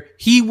 where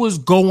he was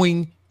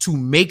going to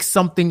make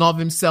something of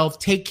himself,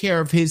 take care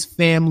of his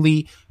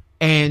family,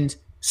 and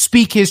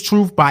speak his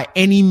truth by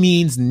any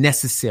means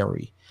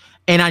necessary.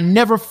 And I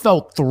never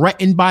felt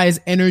threatened by his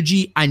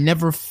energy. I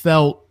never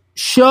felt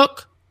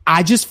shook.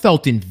 I just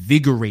felt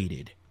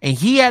invigorated. And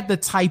he had the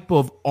type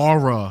of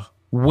aura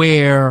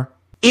where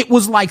it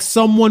was like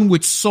someone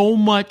with so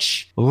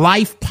much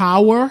life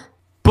power,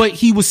 but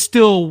he was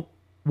still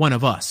one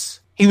of us.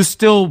 He was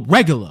still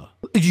regular.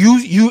 If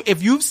you've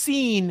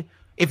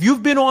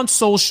been on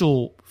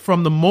social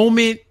from the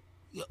moment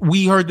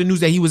we heard the news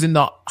that he was in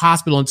the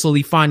hospital until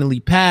he finally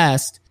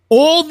passed,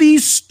 all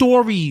these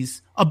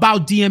stories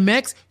about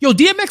DMX,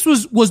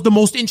 DMX was the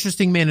most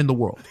interesting man in the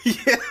world.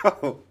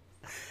 Yo,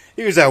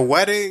 he was at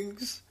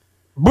weddings.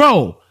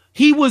 Bro,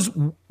 he was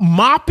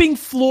mopping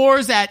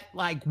floors at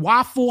like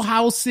Waffle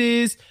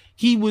Houses.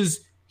 He was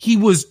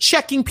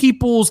checking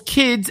people's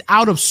kids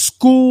out of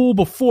school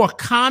before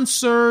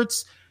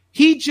concerts.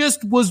 He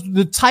just was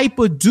the type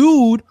of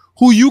dude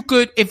who you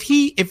could, if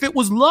it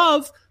was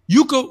love,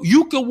 you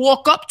could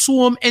walk up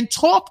to him and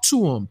talk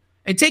to him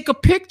and take a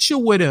picture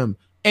with him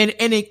and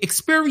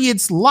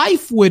experience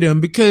life with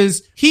him,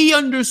 because he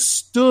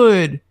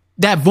understood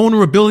that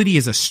vulnerability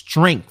is a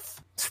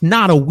strength. It's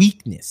not a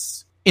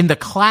weakness. In the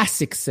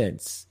classic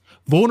sense,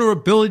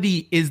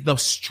 vulnerability is the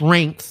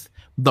strength,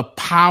 the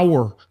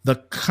power, the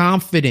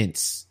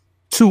confidence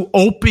to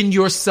open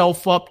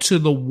yourself up to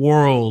the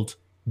world,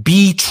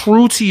 be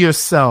true to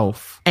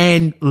yourself,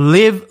 and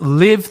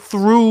live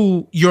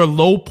through your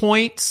low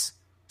points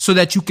so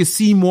that you can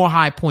see more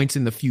high points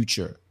in the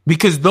future.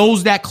 Because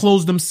those that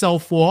close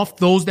themselves off,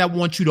 those that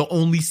want you to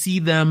only see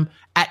them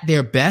at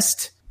their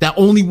best, that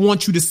only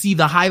want you to see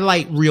the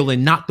highlight reel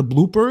and not the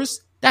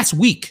bloopers, that's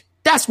weak.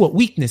 That's what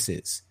weakness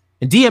is.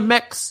 And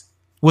DMX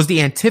was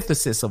the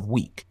antithesis of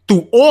weak.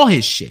 Through all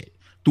his shit,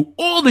 through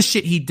all the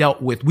shit he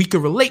dealt with, we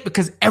could relate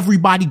because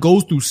everybody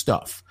goes through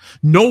stuff.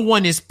 No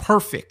one is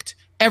perfect.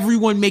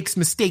 Everyone makes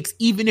mistakes,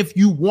 even if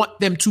you want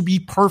them to be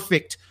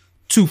perfect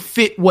to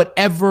fit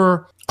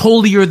whatever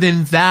holier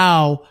than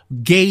thou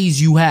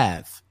gaze you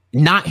have.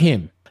 Not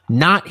him.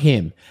 Not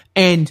him.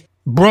 And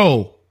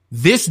bro,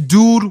 this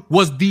dude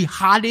was the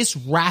hottest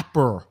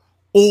rapper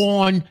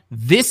on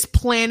this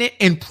planet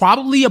and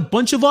probably a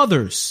bunch of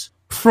others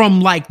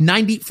from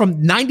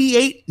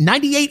 98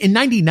 and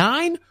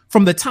 99,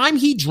 from the time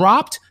he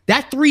dropped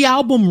that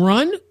 3-album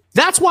run.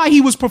 That's why he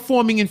was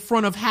performing in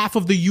front of half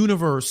of the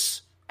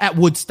universe at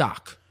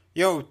Woodstock.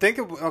 Yo, think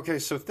of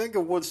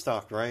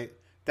Woodstock, right?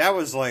 That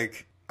was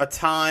like a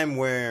time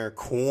where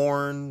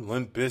Korn,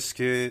 Limp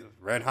Bizkit,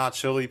 Red Hot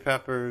Chili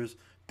Peppers,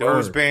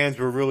 those bands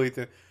were really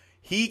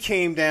he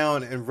came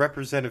down and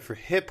represented for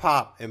hip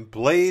hop and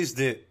blazed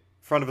it in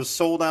front of a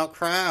sold out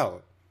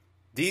crowd.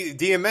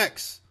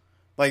 DMX,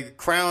 like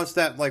crowds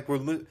that like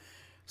were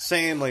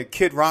saying like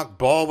Kid Rock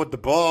ball with the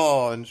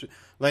ball, and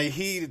like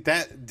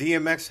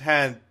DMX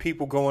had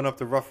people going up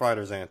the Rough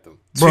Riders anthem.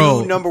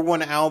 Bro. 2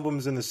 #1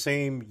 albums in the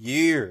same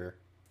year.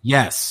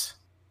 Yes,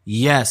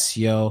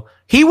 yo.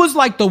 He was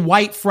like the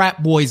white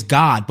frat boy's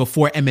god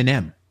before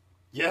Eminem.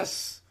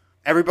 Yes.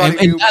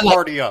 Everybody knew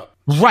party up.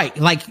 Right.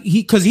 Like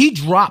cause he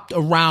dropped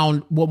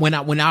around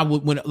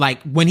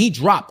when he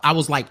dropped, I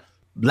was like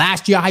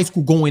last year high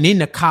school going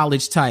into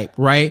college type.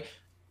 Right.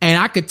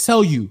 And I could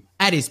tell you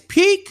at his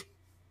peak,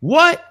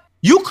 what?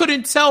 You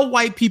couldn't tell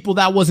white people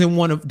that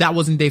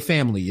wasn't their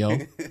family, yo.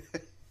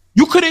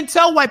 You couldn't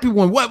tell white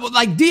people what,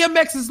 like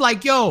DMX is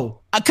like,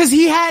 yo, cause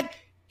he had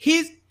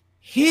his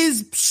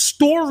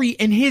story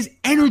and his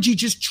energy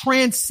just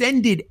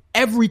transcended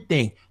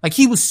everything. Like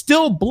he was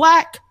still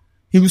black.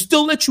 He would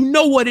still let you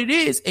know what it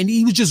is. And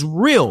he was just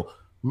real.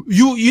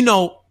 You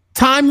know,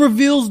 time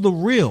reveals the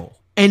real.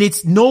 And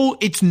it's no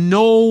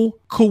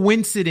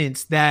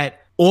coincidence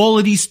that all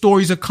of these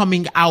stories are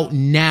coming out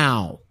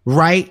now,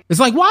 right? It's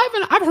like, why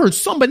haven't I've heard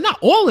some, but not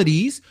all of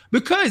these,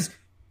 because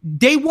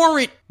they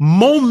weren't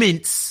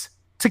moments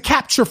to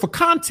capture for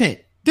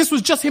content. This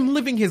was just him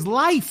living his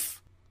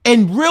life.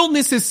 And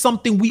realness is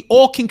something we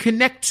all can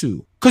connect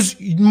to. Because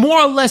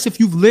more or less, if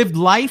you've lived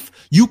life,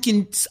 you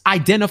can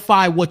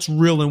identify what's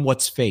real and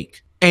what's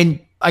fake.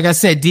 And like I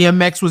said,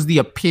 DMX was the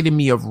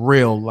epitome of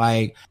real.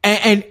 Like,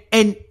 and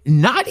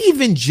not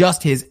even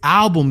just his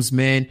albums,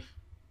 man.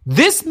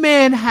 This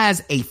man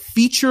has a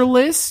feature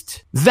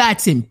list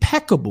that's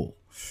impeccable.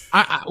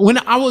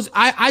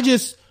 I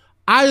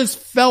just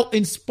felt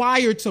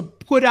inspired to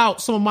put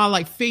out some of my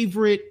like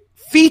favorite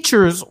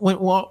features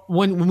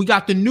when we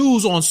got the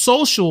news on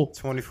social.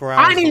 24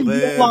 hours. I didn't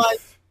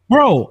realize.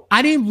 Bro,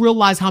 I didn't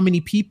realize how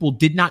many people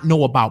did not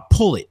know about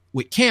Pull It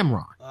with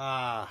Cameron.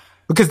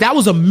 Because that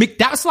was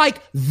that's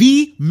like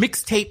the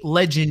mixtape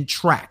legend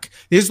track.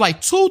 There's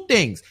like two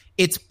things.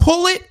 It's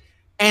Pull It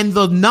and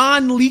the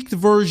non-leaked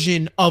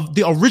version of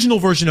the original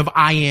version of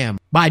I Am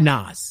by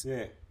Nas.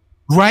 Yeah.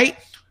 Right?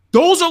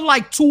 Those are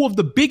like two of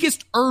the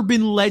biggest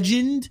urban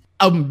legend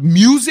of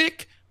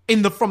music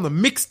from the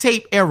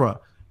mixtape era.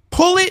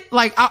 Pull It,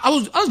 like I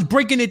was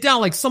breaking it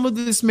down. Like some of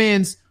this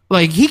man's,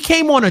 like he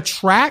came on a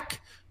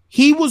track,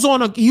 he was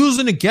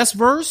in a guest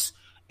verse,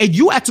 and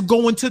you had to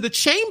go into the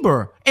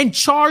chamber and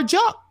charge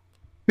up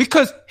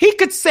because he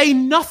could say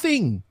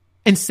nothing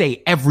and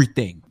say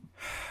everything.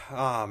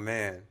 Oh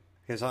man,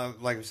 because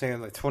I'm saying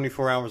like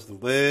 24 hours to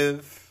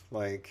live,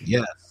 like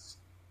yes,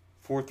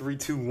 4, 3,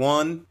 2,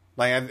 1.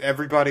 Like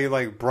everybody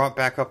like brought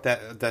back up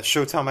that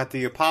Showtime at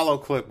the Apollo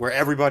clip where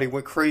everybody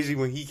went crazy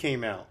when he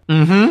came out.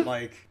 Mm-hmm.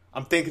 Like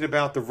I'm thinking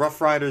about the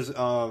Rough Riders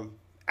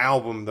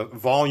album, the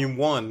Volume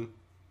 1,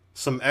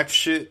 some X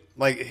shit,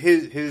 like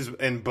his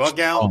and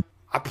Bug Out. Oh.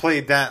 I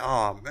played that.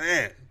 Oh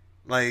man,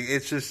 like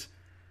it's just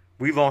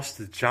we lost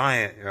the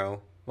giant,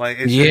 yo. Like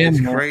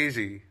it's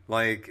crazy.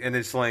 Like and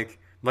it's like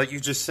you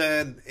just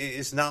said,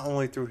 it's not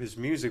only through his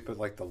music, but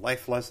like the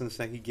life lessons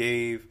that he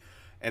gave,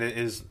 and it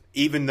is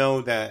even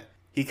though that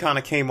he kind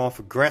of came off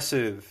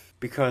aggressive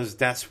because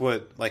that's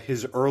what like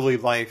his early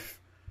life,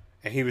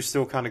 and he was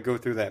still kind of go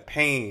through that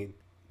pain.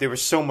 There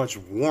was so much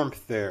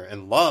warmth there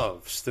and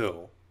love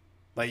still,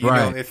 like you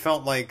know, it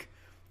felt like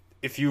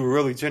if you were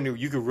really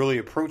genuine, you could really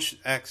approach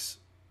X.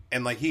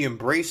 And like he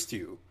embraced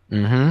you,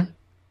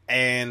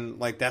 and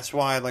like that's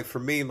why like for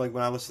me like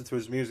when I listen to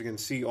his music and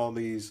see all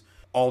these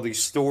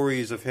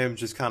stories of him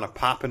just kind of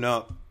popping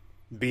up,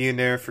 being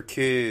there for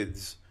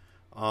kids,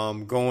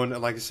 going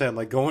like I said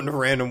like going to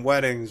random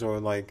weddings or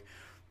like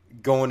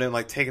going and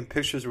like taking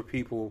pictures with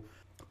people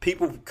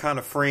kind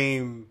of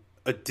frame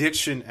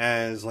addiction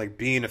as like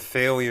being a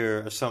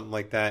failure or something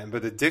like that,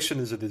 but addiction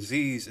is a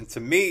disease. And to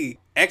me,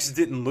 X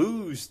didn't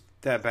lose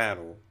that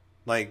battle.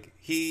 Like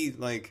he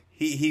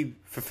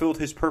fulfilled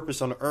his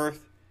purpose on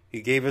earth.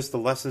 He gave us the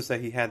lessons that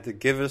he had to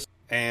give us.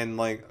 And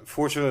like,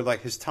 fortunately,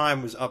 like his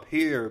time was up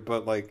here,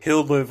 but like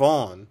he'll live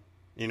on,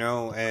 you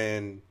know?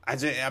 And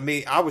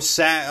I was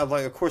sad.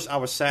 Like, of course I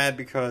was sad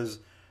because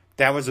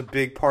that was a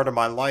big part of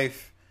my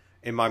life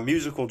in my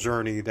musical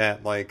journey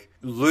that like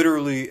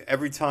literally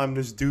every time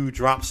this dude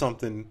dropped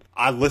something,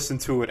 I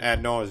listened to it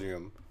ad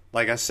nauseum.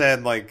 Like I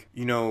said, like,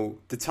 you know,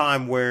 the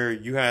time where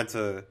you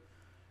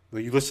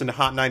listen to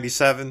Hot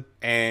 97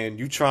 and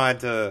you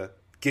tried to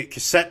get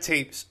cassette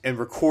tapes and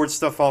record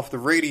stuff off the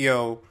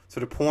radio to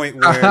the point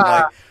where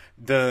like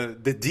the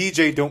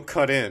DJ don't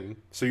cut in.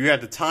 So you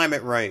had to time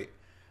it right.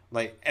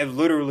 Like and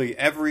literally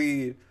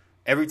every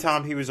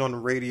time he was on the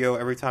radio,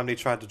 every time they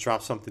tried to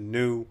drop something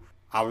new,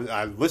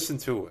 I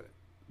listened to it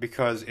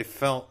because it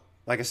felt,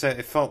 like I said,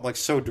 it felt like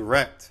so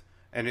direct.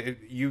 And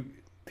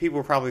people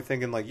were probably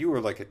thinking like you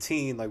were like a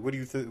teen, like what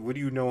do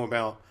you know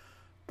about?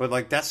 But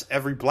like that's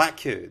every black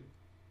kid.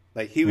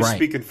 Like he was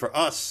speaking for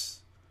us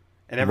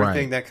and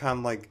everything that kind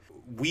of like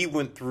we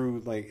went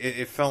through. Like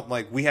it felt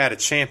like we had a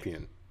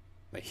champion.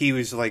 Like he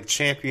was like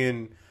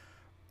champion,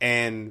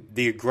 and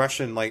the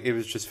aggression, like it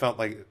was just felt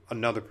like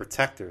another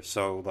protector.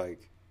 So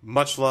like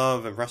much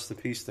love and rest in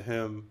peace to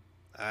him.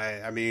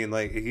 I mean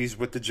like he's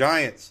with the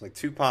giants like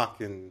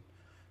Tupac and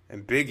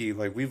Biggie.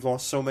 Like we've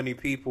lost so many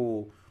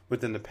people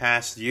within the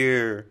past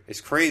year. It's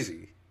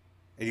crazy.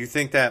 And you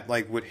think that,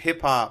 like, with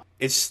hip-hop,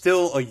 it's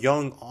still a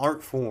young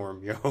art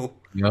form, yo.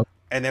 Yep.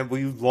 And then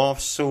we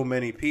lost so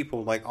many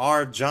people. Like,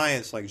 our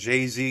giants, like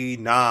Jay-Z,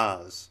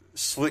 Nas,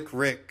 Slick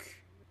Rick,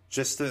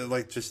 just to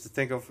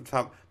think of the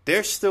top,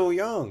 they're still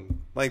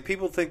young. Like,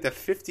 people think that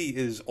 50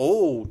 is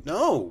old.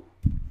 No.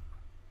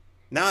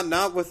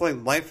 Not with,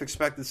 like, life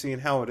expectancy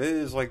and how it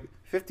is. Like,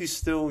 50's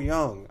still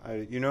young.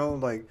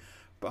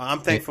 But I'm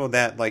thankful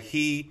that, like,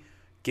 he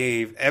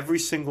gave every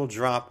single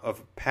drop of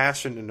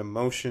passion and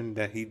emotion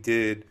that he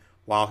did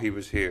while he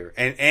was here.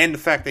 And the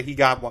fact that he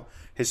got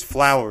his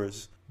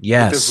flowers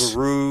with the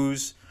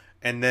Varus.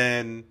 And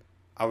then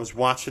I was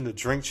watching the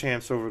Drink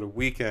Champs over the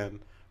weekend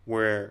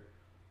where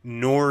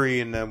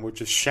Nori and them were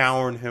just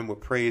showering him with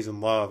praise and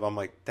love. I'm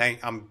like,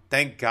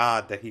 thank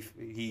God that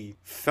he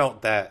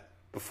felt that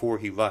before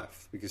he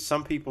left, because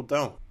some people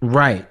don't.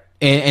 Right.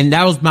 And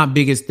that was my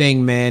biggest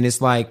thing, man.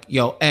 It's like,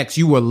 yo, X,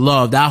 you were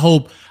loved. I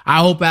hope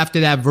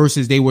after that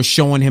versus they were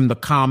showing him the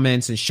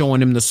comments and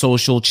showing him the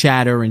social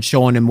chatter and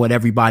showing him what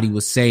everybody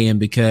was saying,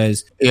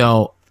 because,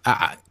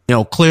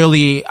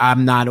 clearly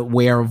I'm not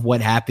aware of what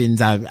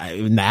happens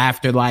in the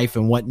afterlife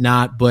and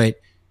whatnot.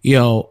 But,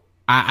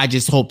 I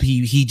just hope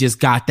he just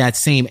got that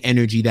same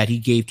energy that he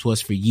gave to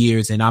us for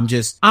years. And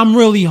I'm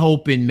really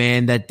hoping,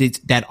 man,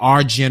 that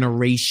our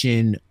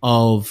generation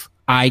of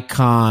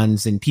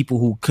icons and people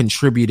who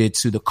contributed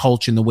to the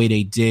culture in the way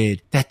they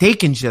did, that they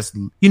can just,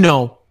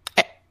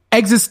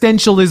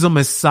 existentialism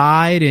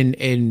aside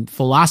and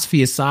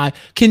philosophy aside,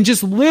 can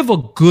just live a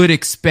good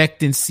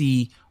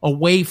expectancy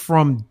away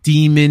from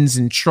demons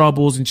and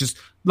troubles and just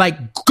like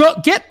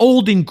get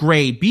old and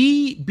gray.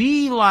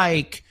 Be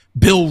like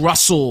Bill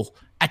Russell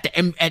at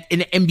in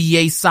the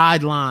NBA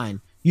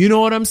sideline. You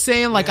know what I'm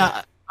saying? Like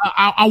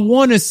I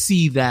want to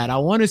see that. I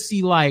want to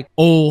see like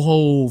old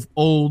Hove,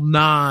 old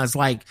Nas,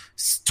 like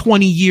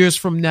 20 years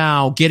from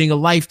now getting a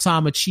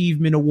Lifetime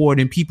Achievement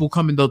Award and people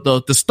coming,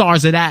 the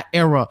stars of that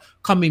era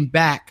coming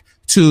back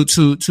to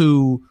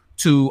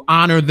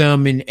honor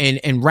them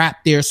and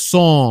rap their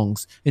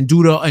songs and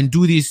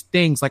do these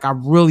things. Like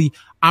I'm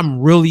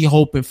really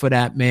hoping for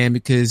that, man,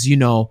 because, you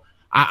know,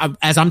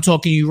 as I'm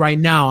talking to you right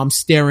now, I'm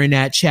staring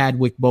at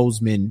Chadwick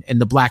Boseman and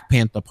the Black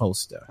Panther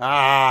poster.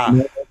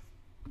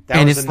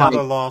 That was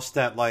another loss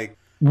that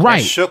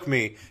that shook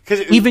me,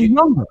 because even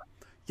younger.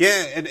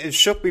 Yeah, and it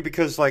shook me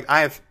because like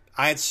I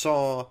had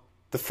saw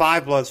the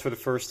Five Bloods for the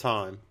first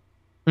time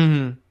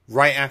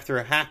right after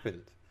it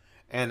happened,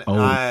 and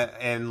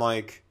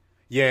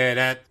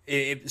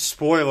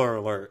spoiler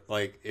alert,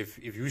 like if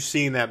you've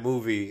seen that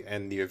movie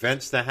and the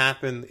events that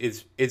happened,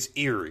 it's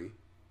eerie,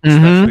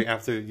 especially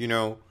after, you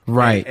know,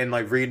 and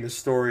like reading the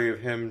story of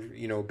him,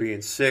 you know,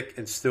 being sick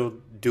and still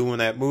doing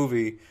that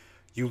movie.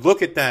 You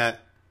look at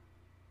that.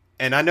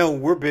 And I know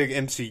we're big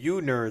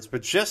MCU nerds,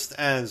 but just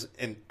as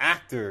an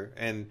actor,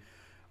 and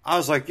I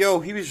was like,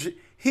 yo, he's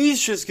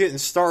just getting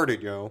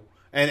started, yo.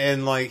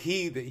 And like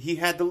he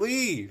had to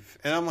leave.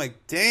 And I'm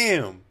like,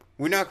 damn,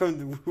 we're not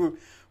going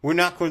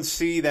to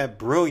see that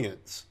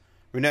brilliance.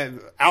 We're not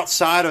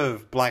outside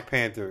of Black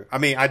Panther. I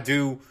mean, I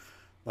do,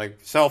 like,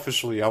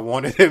 selfishly, I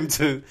wanted him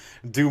to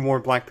do more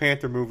Black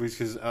Panther movies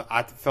because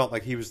I felt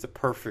like he was the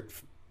perfect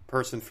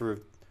person for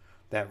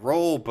that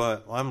role,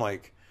 but I'm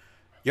like,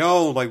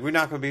 yo, like we're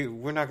not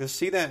gonna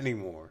see that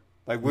anymore.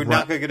 Like we're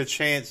not gonna get a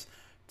chance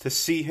to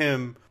see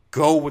him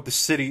go with the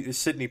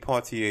Sidney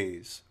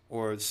Poitiers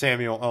or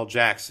Samuel L.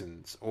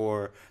 Jacksons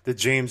or the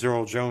James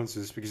Earl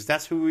Joneses, because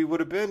that's who he would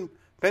have been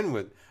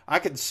with. I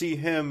could see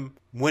him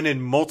winning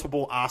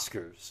multiple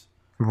Oscars,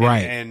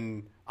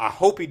 and I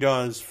hope he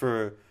does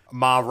for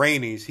Ma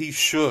Rainey's. He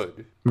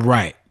should,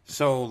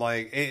 So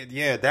like,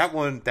 that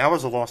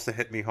was a loss that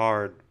hit me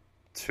hard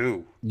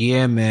too.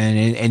 Yeah, man,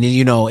 and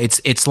you know,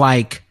 it's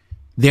like.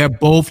 They're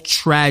both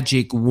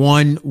tragic.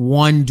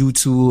 One due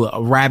to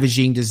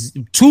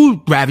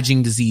two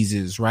ravaging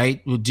diseases,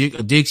 right?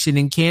 Addiction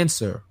and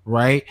cancer,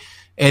 right?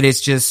 And it's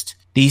just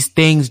these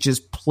things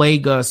just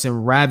plague us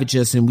and ravage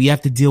us, and we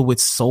have to deal with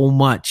so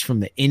much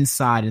from the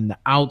inside and the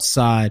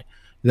outside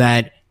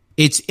that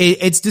it's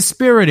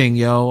dispiriting,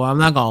 yo. I'm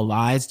not gonna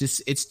lie,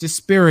 it's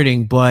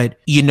dispiriting. But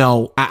you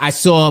know,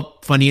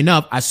 funny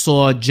enough, I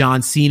saw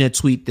John Cena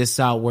tweet this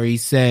out where he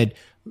said,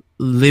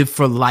 "Live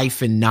for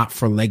life and not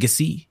for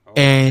legacy."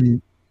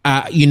 And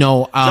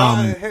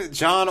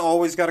John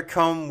always got to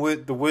come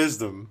with the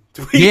wisdom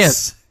tweets.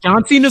 Yes,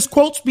 John Cena's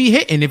quotes be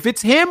hitting. If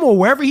it's him or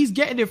wherever he's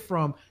getting it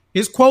from,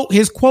 his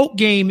quote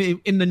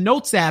game in the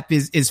notes app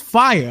is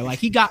fire. Like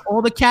he got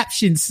all the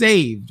captions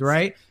saved,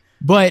 right?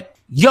 But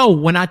yo,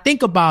 when I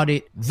think about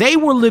it, they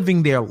were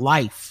living their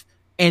life,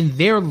 and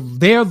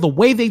the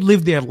way they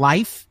lived their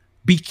life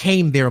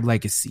became their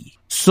legacy.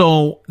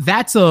 So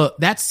that's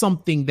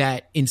something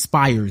that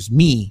inspires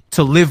me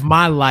to live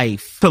my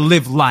life,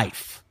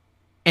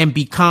 and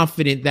be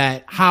confident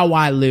that how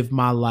I live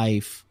my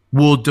life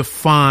will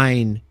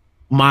define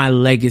my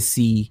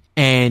legacy,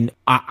 and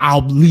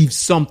I'll leave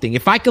something.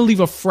 If I can leave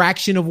a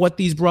fraction of what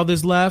these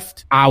brothers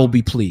left, I will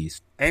be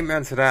pleased.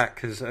 Amen to that,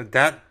 because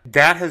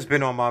that has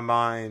been on my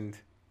mind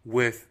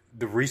with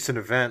the recent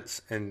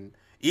events, and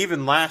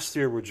even last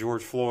year with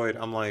George Floyd.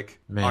 I'm like,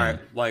 man, all right,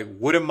 like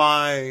what am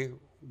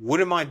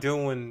I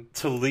doing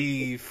to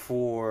leave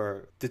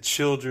for the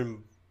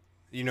children,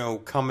 you know,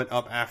 coming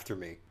up after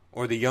me,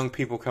 or the young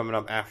people coming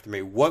up after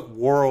me? What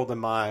world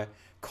am I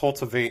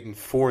cultivating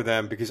for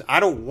them? Because I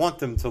don't want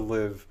them to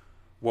live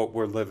what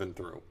we're living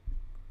through.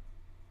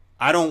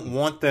 I don't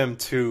want them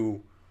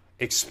to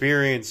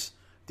experience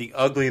the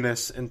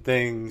ugliness and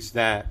things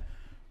that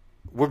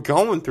we're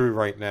going through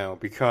right now,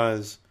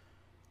 because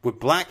with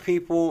black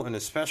people, and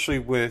especially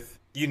with,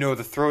 you know,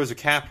 the throes of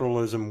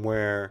capitalism,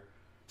 where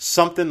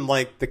something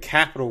like the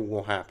Capitol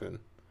will happen,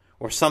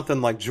 or something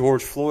like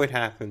George Floyd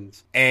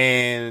happens,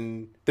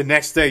 and the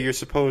next day you're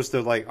supposed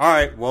to, like, all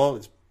right, well,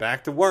 it's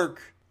back to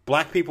work.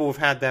 Black people have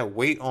had that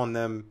weight on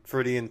them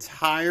for the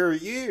entire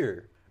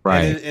year.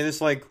 Right. And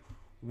it's like,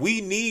 we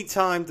need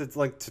time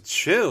to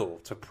chill,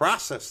 to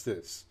process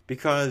this,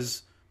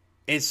 because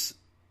it's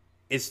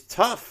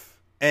tough.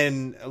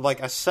 And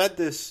like I said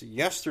this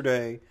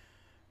yesterday,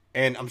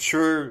 and I'm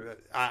sure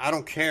I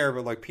don't care,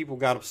 but like people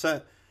got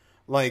upset.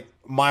 Like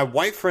my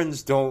white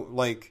friends don't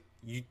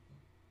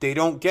they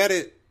don't get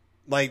it.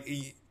 Like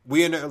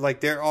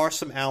there are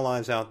some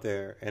allies out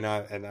there, and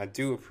I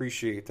do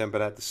appreciate them,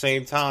 but at the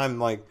same time,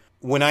 like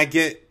when I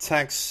get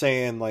texts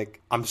saying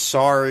like, I'm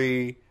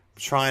sorry, I'm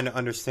trying to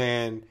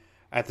understand,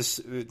 at this,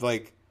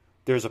 like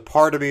there's a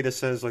part of me that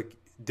says like,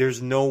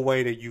 there's no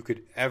way that you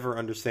could ever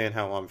understand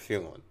how I'm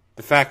feeling.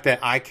 The fact that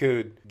I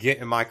could get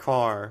in my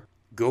car,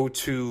 go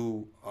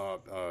to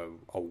a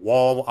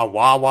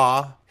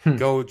Wawa,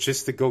 go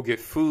just to go get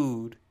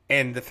food,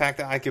 and the fact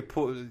that I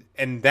could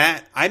and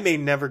that I may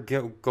never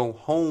go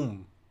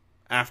home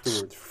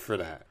afterwards for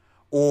that,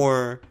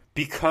 or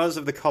because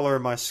of the color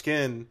of my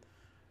skin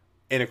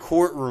in a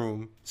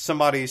courtroom,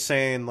 somebody's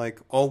saying like,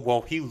 oh,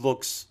 well, he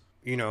looks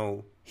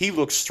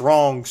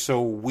strong,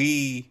 so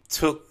we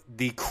took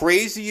the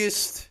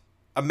craziest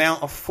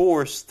amount of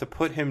force to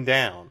put him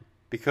down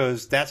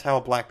because that's how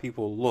black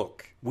people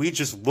look. We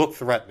just look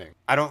threatening.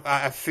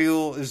 I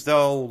feel as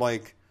though,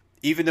 like,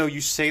 even though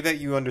you say that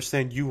you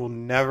understand, you will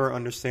never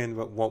understand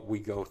what we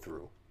go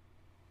through.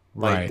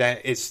 Like, right.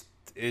 that it's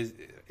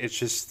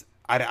just,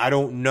 I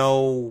don't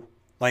know.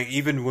 Like,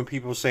 even when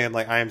people saying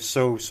like, I am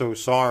so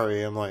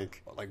sorry, I'm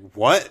like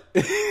what?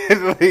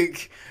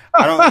 Like,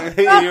 I don't,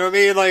 you know what I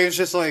mean? Like, it's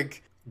just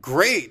like,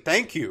 great,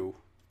 thank you.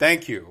 You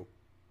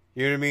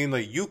know what I mean?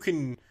 Like, you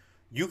can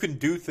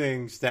do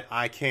things that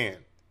I can't.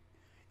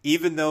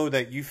 Even though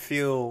that you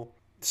feel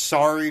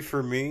sorry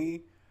for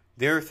me,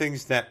 there are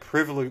things that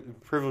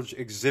privilege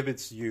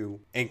exhibits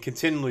you and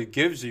continually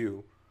gives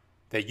you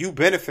that you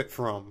benefit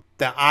from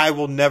that I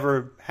will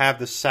never have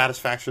the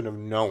satisfaction of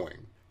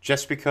knowing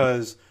just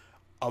because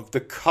of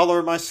the color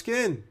of my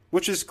skin,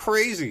 which is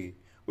crazy,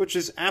 which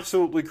is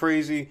absolutely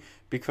crazy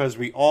because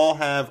we all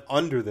have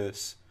under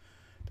this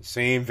the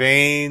same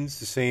veins,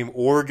 the same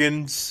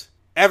organs,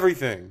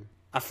 everything.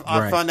 I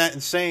find that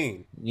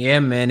insane.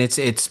 Yeah, man.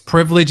 It's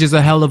privilege is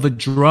a hell of a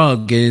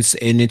drug,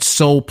 and it's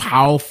so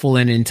powerful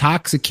and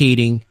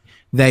intoxicating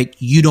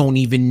that you don't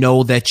even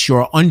know that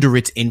you're under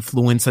its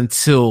influence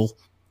until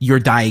you're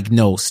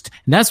diagnosed.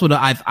 And that's what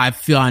I've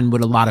found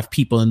with a lot of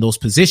people in those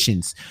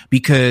positions,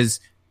 because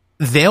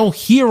they'll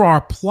hear our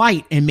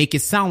plight and make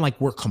it sound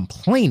like we're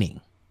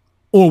complaining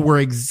or we're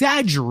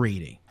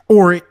exaggerating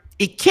or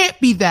it can't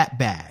be that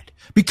bad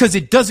because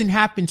it doesn't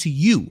happen to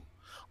you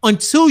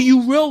until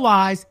you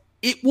realize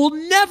it will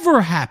never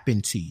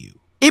happen to you.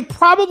 It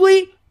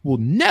probably will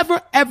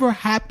never, ever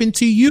happen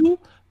to you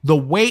the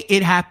way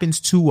it happens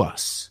to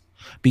us.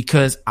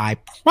 Because I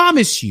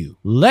promise you,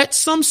 let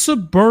some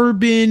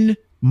suburban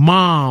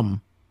mom's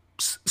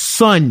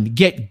son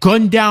get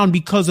gunned down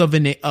because of a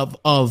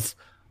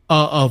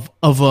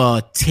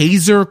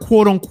taser,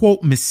 quote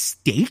unquote,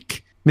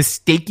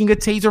 mistaking a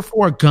taser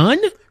for a gun.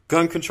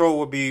 Gun control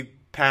will be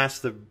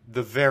passed the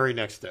very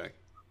next day.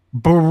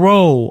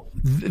 Bro,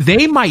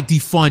 they might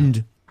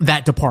defund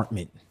that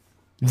department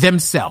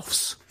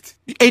themselves.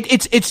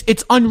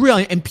 It's unreal,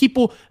 and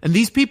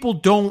these people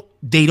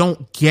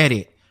don't get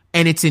it,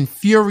 and it's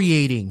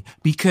infuriating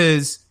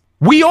because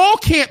we all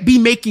can't be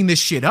making this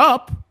shit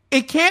up.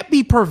 It can't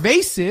be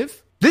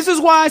pervasive. This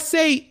is why I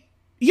say,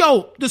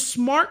 yo, the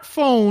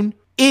smartphone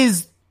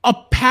is a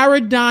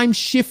paradigm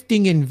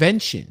shifting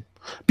invention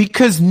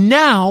because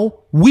now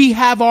we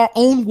have our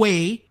own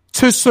way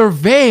to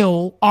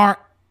surveil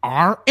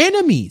our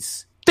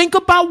enemies. Think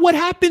about what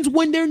happens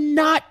when they're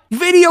not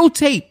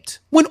videotaped,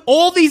 when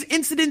all these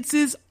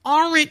incidences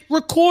aren't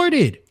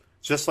recorded.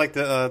 Just like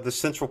the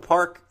Central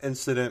Park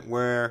incident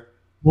where,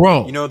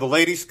 bro, you know, the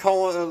ladies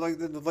calling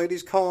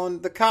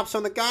the cops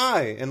on the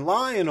guy and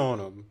lying on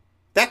him.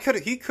 That could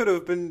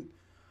have been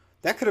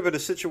a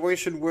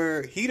situation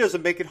where he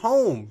doesn't make it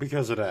home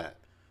because of that.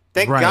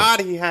 Thank God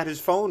he had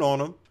his phone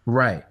on him.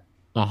 Right,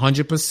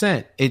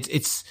 100%.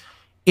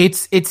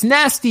 It's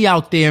nasty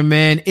out there,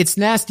 man. It's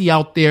nasty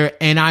out there,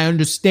 and I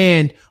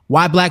understand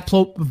why black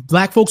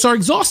folks are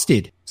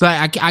exhausted. So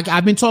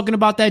I've been talking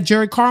about that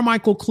Jerry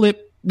Carmichael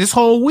clip this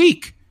whole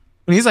week.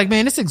 And he's like,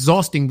 man, it's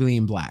exhausting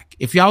being black.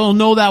 If y'all don't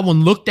know that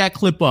one, look that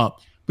clip up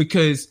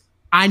because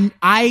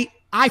I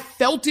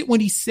felt it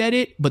when he said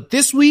it, but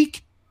this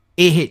week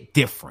it hit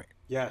different.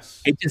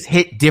 Yes. It just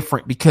hit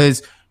different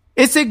because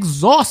it's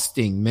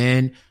exhausting,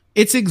 man.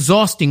 It's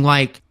exhausting.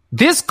 Like,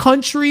 this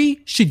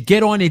country should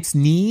get on its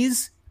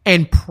knees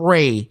and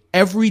pray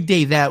every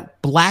day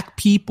that black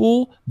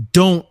people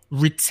don't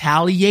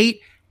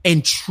retaliate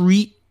and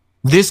treat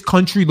this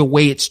country the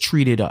way it's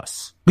treated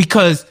us.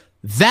 Because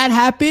that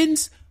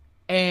happens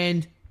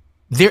and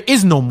there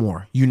is no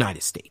more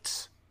United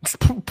States.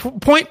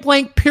 Point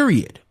blank,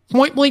 period.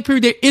 Point blank,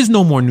 period. There is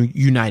no more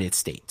United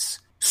States.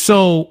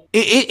 So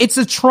it's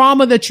a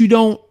trauma that you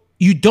don't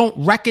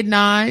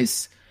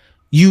recognize.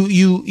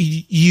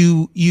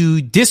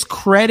 You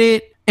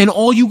discredit, and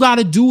all you got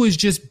to do is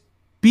just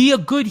be a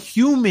good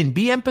human,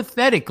 be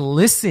empathetic,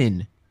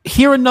 listen,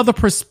 hear another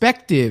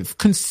perspective,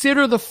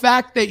 consider the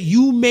fact that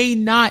you may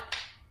not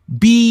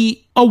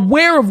be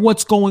aware of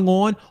what's going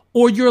on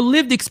or your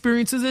lived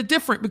experiences are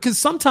different, because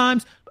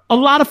sometimes a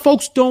lot of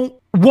folks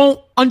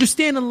won't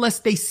understand unless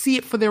they see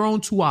it for their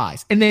own two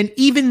eyes. And then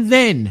even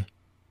then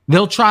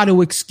they'll try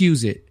to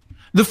excuse it.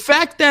 The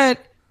fact that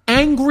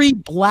angry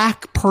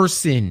black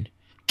person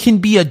can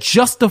be a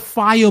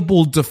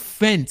justifiable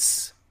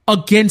defense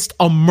against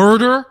a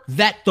murder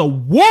that the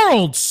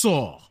world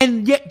saw,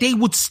 and yet they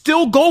would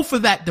still go for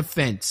that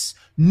defense,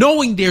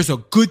 knowing there's a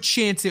good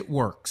chance it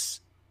works.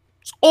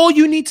 It's all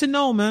you need to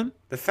know, man.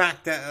 The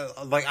fact that,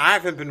 I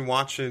haven't been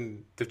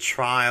watching the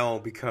trial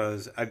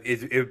because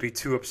it would be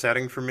too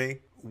upsetting for me.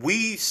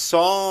 we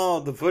saw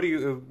the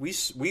video.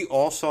 We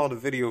all saw the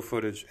video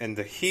footage, and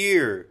to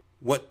hear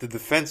what the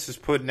defense is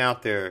putting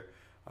out there,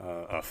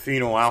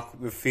 phenylaline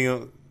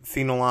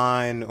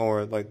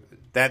or like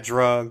that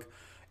drug,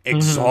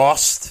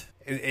 exhaust,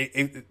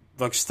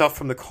 like stuff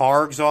from the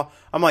car exhaust.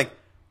 I'm like,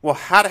 well,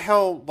 how the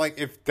hell? Like,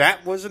 if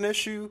that was an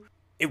issue,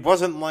 it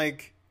wasn't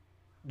like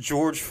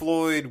George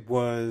Floyd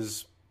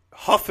was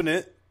huffing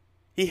it.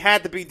 He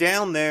had to be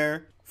down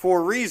there for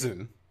a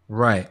reason.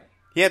 Right.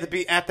 He had to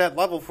be at that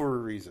level for a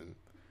reason.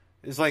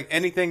 It's like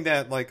anything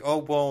that, like, oh,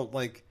 well,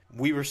 like,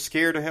 we were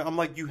scared of him. I'm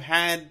like, you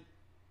had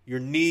your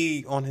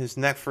knee on his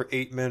neck for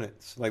 8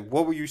 minutes. Like,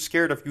 what were you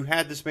scared of? You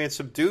had this man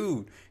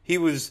subdued. He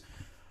was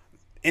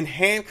in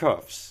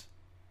handcuffs.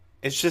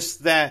 It's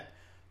just that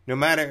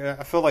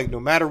I feel like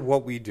no matter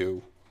what we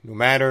do, no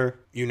matter,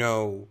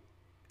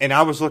 and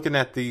I was looking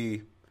at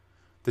the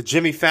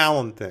Jimmy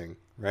Fallon thing,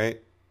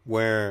 right?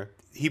 Where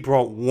he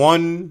brought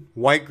one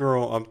white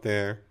girl up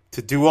there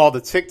to do all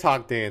the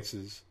TikTok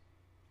dances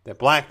that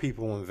black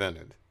people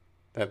invented,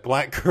 that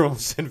black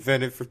girls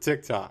invented for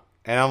TikTok.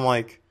 And I'm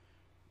like,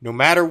 no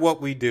matter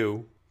what we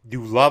do,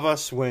 you love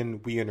us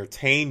when we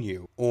entertain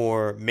you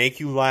or make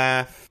you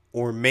laugh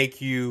or make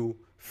you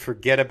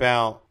forget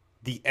about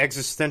the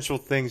existential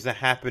things that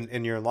happen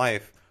in your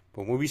life.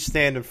 But when we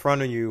stand in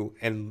front of you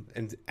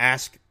and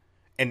ask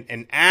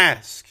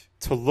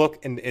to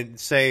look and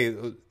say,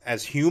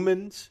 as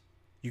humans,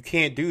 you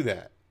can't do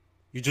that.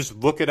 You just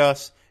look at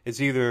us.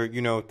 It's either,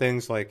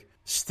 things like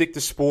stick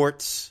to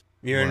sports,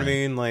 you know what I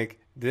mean? Like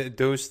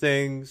those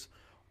things,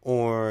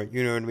 or,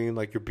 you know what I mean?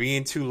 Like you're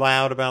being too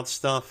loud about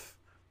stuff.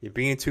 You're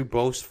being too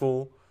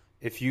boastful.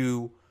 If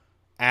you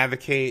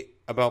advocate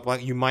about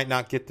black, you might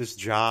not get this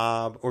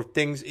job or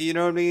things, you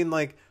know what I mean?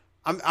 Like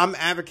I'm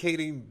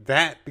advocating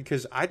that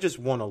because I just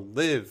want to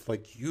live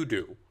like you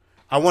do.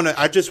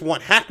 I just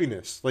want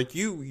happiness like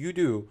you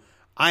do.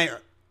 I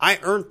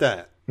earned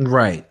that.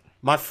 Right.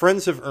 My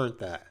friends have earned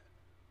that.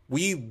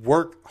 We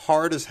work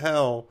hard as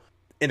hell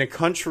in a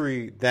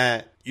country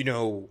that,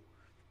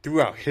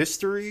 throughout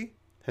history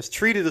has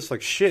treated us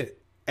like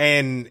shit.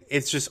 And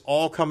it's just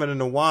all coming in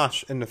the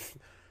wash. And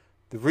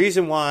the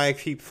reason why I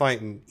keep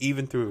fighting,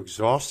 even through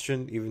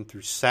exhaustion, even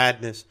through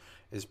sadness,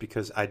 is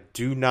because I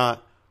do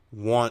not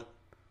want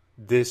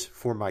this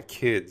for my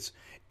kids.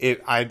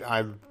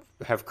 I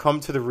have come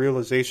to the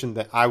realization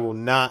that I will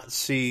not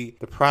see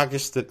the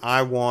progress that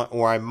I want,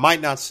 or I might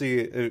not see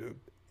it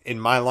in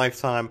my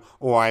lifetime,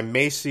 or I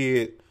may see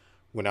it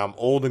when I'm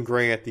old and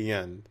gray at the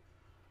end.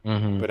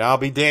 Mm-hmm. But I'll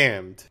be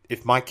damned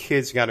if my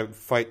kids got to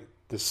fight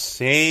the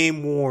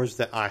same wars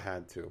that I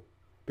had to.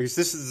 Because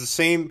this is the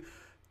same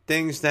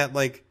things that,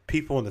 like,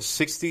 people in the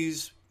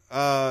 60s,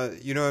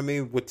 you know what I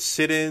mean, with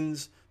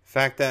sit-ins, the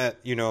fact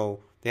that,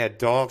 they had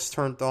dogs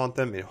turned on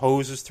them and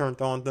hoses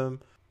turned on them.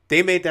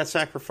 They made that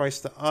sacrifice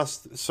to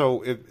us.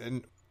 So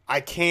and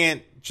I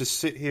can't just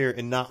sit here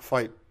and not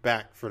fight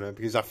back for them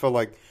because I feel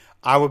like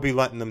I would be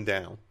letting them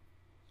down.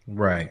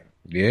 Right.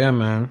 Yeah,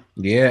 man.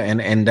 Yeah,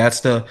 and that's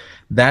the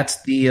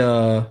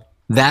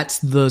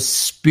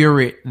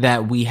spirit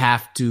that we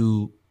have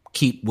to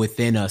keep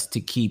within us to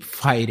keep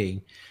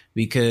fighting,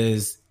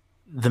 because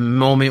the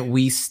moment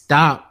we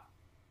stop,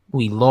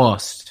 we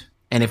lost.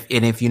 And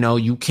if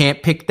you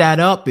can't pick that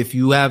up, if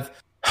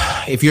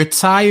you're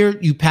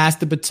tired, you pass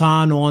the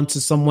baton on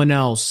to someone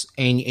else,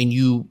 and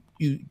you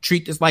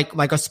treat this like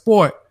a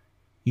sport.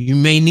 You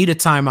may need a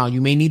timeout. You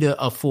may need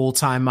a full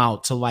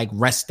timeout to like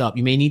rest up.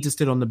 You may need to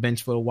sit on the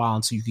bench for a while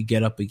until you could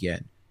get up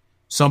again.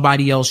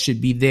 Somebody else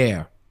should be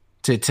there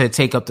to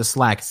take up the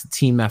slack. It's a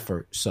team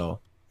effort. So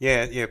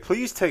yeah.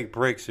 Please take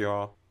breaks,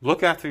 y'all.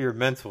 Look after your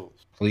mentals,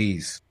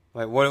 please.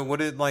 Like what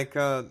did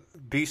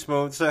Beast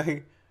Mode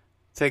say?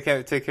 Take care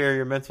of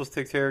your mentals.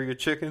 Take care of your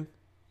chicken.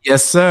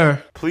 Yes,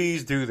 sir.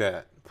 Please do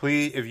that.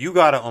 Please, if you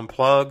gotta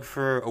unplug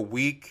for a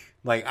week,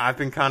 like I've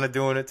been kind of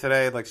doing it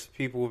today. Like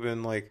people have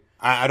been like.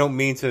 I don't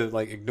mean to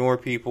like ignore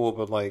people,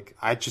 but like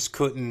I just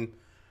couldn't.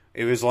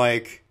 It was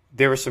like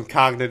there was some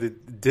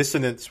cognitive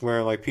dissonance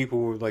where like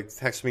people would like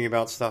text me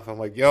about stuff. I'm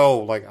like, yo,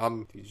 like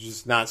you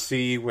just not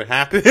see what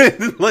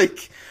happened,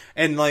 like,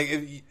 and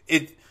like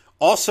it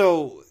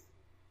also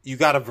you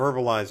got to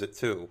verbalize it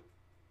too,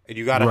 and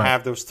you got to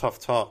have those tough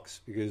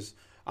talks because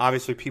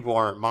obviously people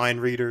aren't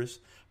mind readers,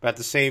 but at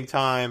the same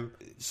time,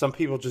 some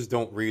people just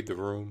don't read the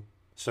room.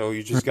 So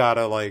you just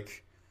gotta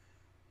like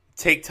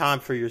take time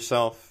for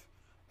yourself.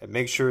 And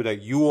make sure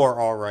that you are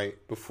all right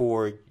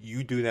before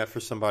you do that for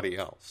somebody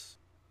else.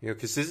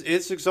 Because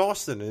it's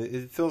exhausting.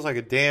 It feels like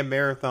a damn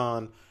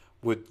marathon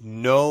with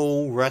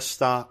no rest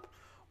stop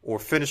or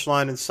finish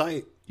line in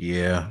sight.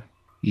 Yeah.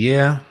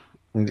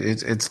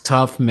 It's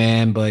tough,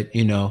 man. But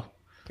got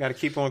to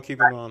keep on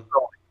keeping on.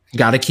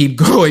 Got to keep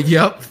going.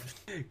 Yep.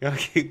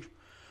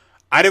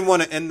 I didn't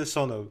want to end this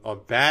on a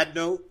bad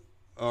note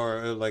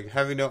or like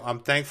heavy note. I'm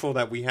thankful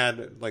that we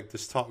had like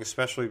this talk,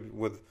 especially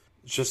with.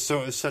 Just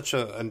such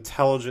an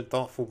intelligent,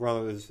 thoughtful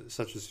brother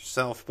such as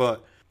yourself.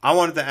 But I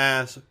wanted to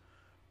ask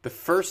the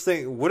first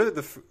thing: what are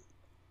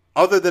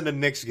other than the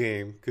Knicks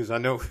game? Because I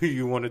know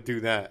you want to do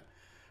that.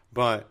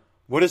 But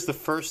What is the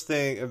first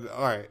thing?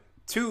 All right,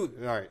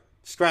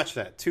 scratch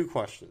that. 2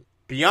 questions.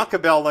 Bianca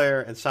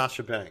Belair and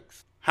Sasha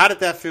Banks. How did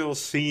that feel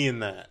seeing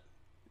that?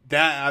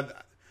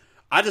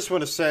 I just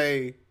want to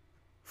say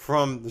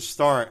from the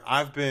start,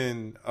 I've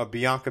been a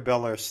Bianca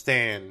Belair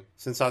stan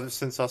since I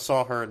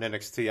saw her in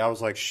NXT. I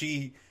was like,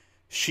 she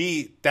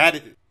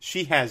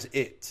has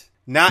it.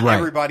 Not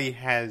everybody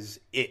has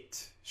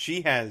it.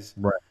 She has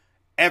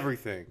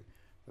everything.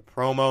 The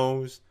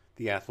promos,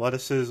 the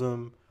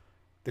athleticism,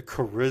 the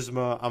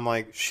charisma. I'm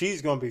like,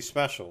 she's going to be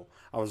special.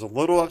 I was a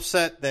little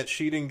upset that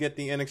she didn't get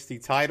the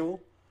NXT title.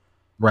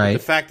 Right. But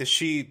the fact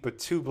that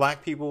two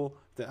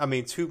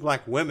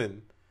black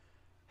women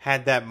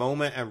had that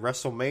moment at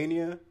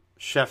WrestleMania,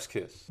 chef's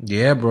kiss.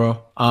 Yeah,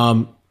 bro.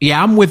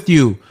 Yeah, I'm with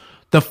you.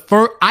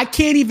 I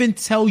can't even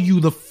tell you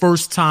the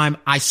first time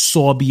I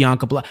saw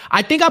Bianca Belair.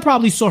 I think I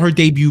probably saw her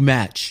debut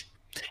match.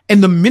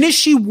 And the minute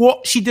she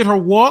did her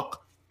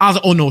walk, I was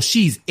like, oh no,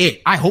 she's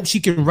it. I hope she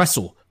can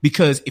wrestle,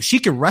 because if she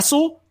can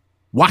wrestle,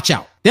 watch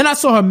out. Then I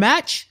saw her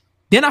match.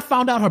 Then I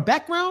found out her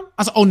background.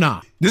 I was like, oh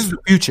nah, this is the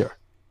future.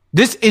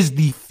 This is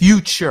the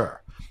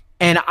future.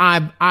 And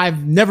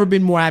I've never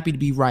been more happy to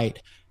be right.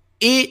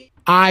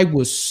 I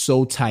was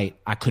so tight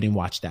I couldn't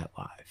watch that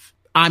live.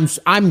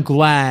 I'm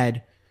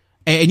glad.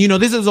 And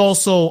this is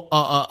also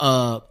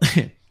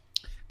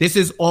this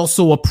is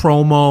also a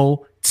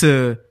promo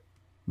to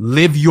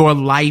live your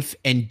life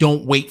and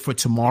don't wait for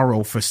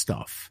tomorrow for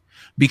stuff.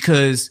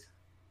 Because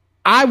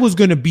I was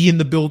going to be in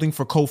the building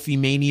for Kofi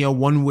Mania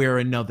one way or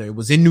another. It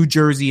was in New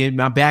Jersey in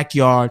my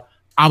backyard.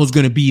 I was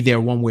going to be there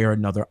one way or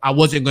another. I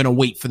wasn't going to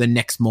wait for the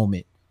next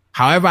moment.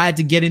 However I had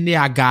to get in there,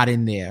 I got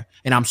in there.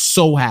 And I'm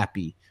so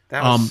happy.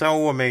 That was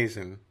so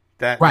amazing.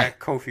 That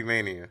Kofi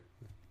Mania.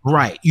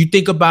 Right. You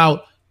think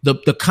about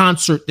the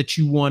concert that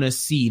you want to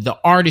see, the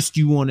artist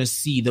you want to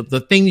see,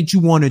 the thing that you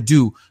want to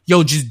do.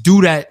 Yo, just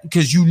do that,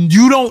 because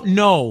you don't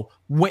know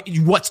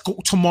what's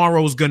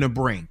tomorrow's going to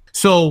bring.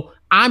 So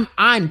I'm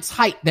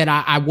tight that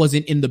I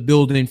wasn't in the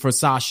building for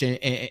Sasha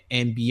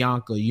and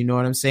Bianca. You know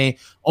what I'm saying?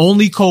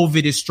 Only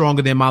COVID is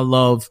stronger than my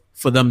love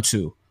for them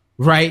two.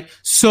 Right.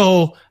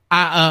 So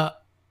I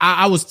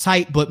was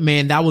tight, but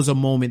man, that was a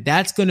moment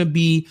that's going to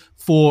be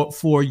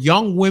for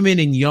young women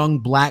and young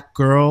black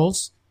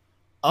girls.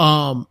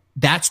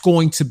 That's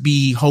going to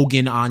be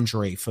Hogan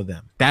Andre for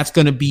them. That's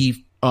going to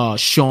be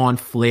Sean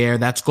Flair.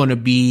 That's going to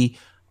be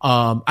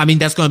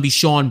that's going to be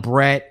Sean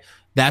Brett.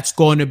 That's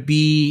going to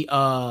be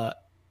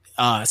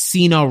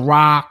Cena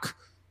Rock,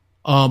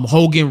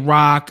 Hogan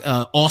Rock,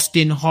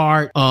 Austin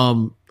Hart,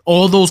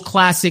 all those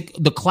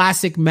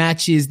classic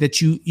matches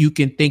that you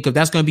can think of.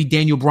 That's going to be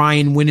Daniel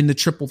Bryan winning the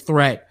triple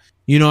threat.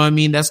 You know what I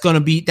mean? That's going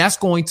to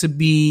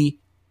be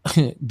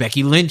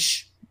Becky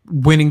Lynch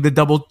winning the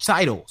double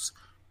titles.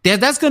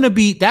 That's going to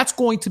be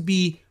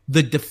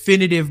the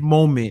definitive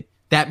moment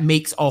that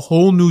makes a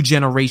whole new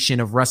generation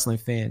of wrestling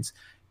fans.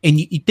 And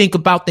you think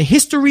about the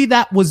history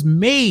that was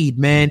made,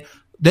 man,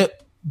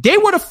 that they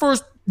were the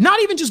first, not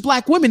even just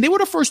black women, they were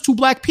the first 2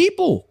 black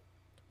people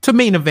to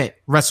main event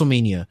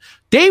WrestleMania.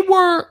 They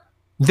were,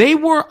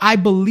 I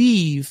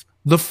believe,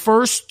 the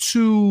first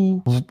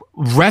 2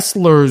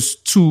 wrestlers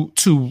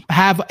to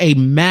have a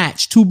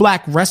match, 2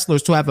 black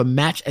wrestlers to have a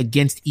match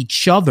against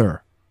each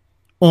other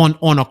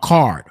on a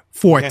card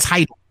for a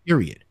title,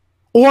 period.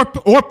 Or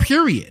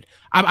period.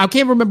 I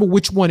can't remember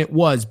which one it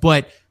was,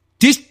 but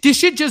this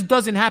shit just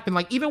doesn't happen.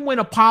 Like, even when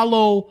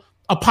Apollo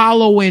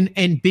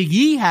and Big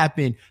E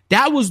happened,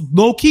 that was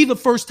low key the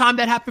first time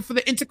that happened for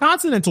the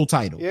Intercontinental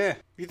title. Yeah,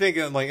 you think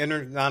of like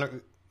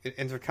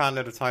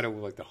Intercontinental title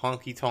with like the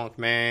Honky Tonk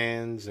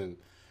Mans and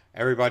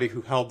everybody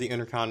who held the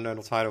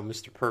Intercontinental title,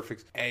 Mr.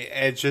 Perfect.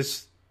 And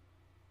just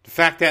the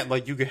fact that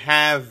like you could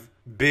have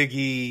Big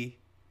E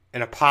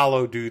and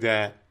Apollo do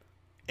that,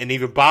 and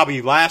even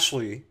Bobby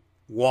Lashley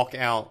walk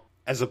out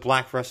as a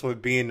black wrestler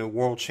being the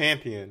world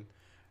champion,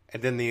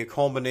 and then the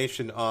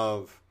culmination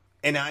of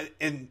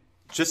and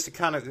just to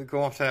kind of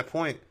go off to that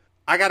point,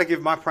 I got to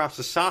give my props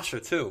to Sasha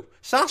too.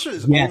 Sasha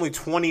is only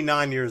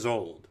 29 years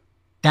old.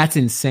 That's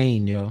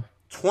insane, yo.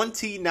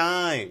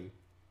 29,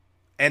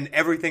 and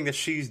everything that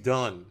she's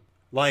done,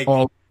 like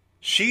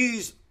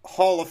she's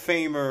Hall of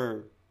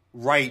Famer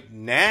right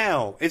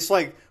now. It's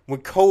like when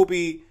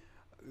Kobe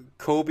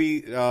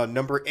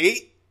number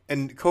 8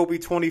 and Kobe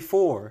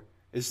 24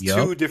 is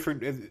two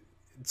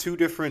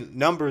different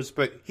numbers,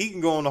 but he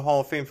can go in the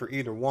Hall of Fame for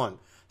either one.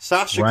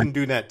 Sasha can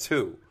do that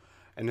too.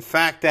 And the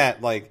fact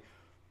that like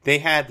they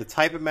had the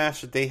type of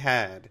match that they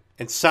had,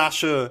 and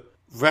Sasha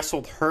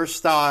wrestled her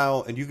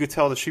style, and you could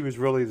tell that she was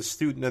really the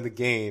student of the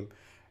game,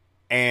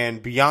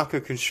 and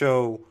Bianca can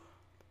show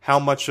how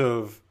much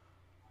of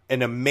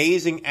an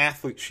amazing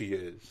athlete she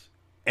is,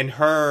 and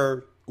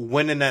her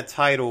winning that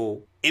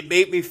title, it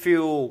made me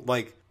feel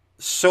like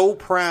so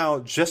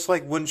proud, just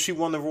like when she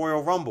won the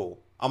Royal Rumble.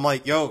 I'm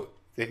like, yo,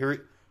 they hear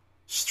it,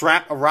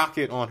 strap a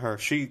rocket on her.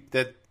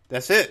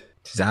 That's it.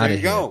 She's out of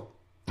here. Go.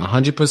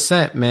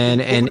 100%, man.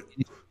 And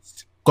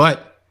go ahead.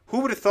 Who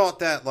would have thought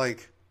that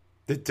like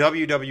the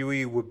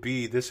WWE would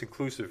be this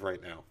inclusive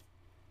right now?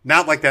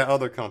 Not like that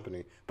other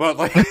company, but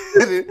like,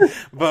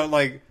 but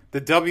like the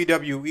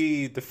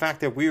WWE, the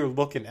fact that we are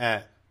looking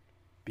at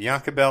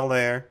Bianca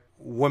Belair,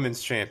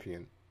 women's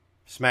champion,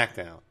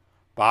 SmackDown,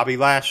 Bobby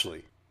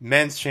Lashley,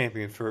 men's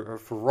champion for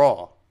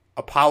Raw,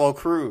 Apollo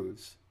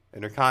Crews,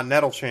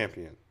 Intercontinental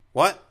champion.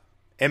 What?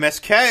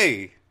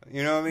 MSK.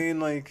 You know what I mean?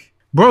 Like,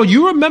 bro,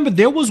 you remember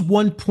there was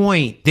one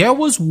point,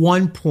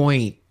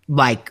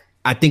 like,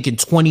 I think in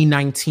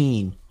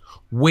 2019,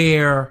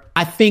 where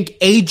I think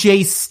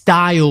AJ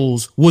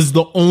Styles was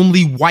the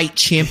only white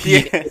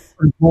champion in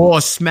Raw or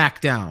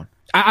SmackDown.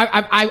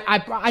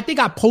 I think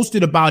I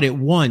posted about it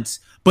once,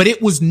 but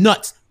it was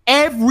nuts.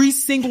 Every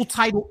single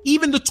title,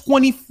 even the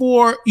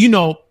 24, you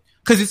know,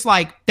 because it's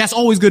like, that's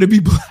always going to be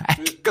black.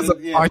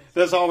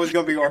 That's always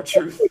going to be our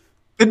truth.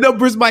 The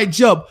numbers might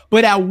jump.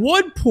 But at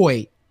one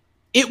point,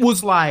 it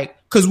was like,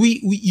 because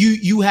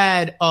you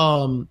had,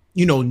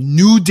 you know,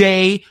 New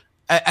Day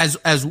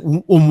as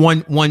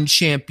one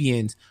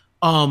champions.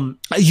 I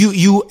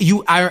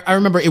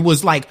remember it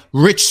was like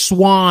Rich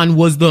Swann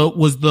was the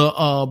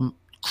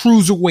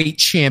cruiserweight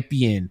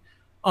champion.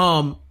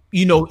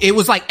 You know, it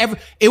was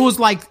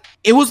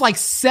like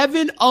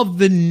 7 of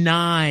the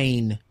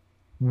 9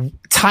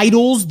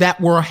 titles that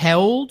were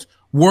held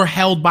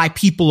by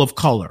people of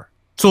color.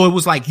 So it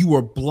was like you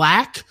were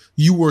black,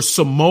 you were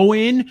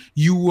Samoan,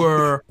 you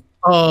were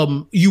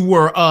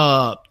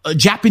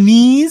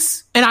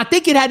Japanese, and I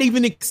think it had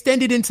even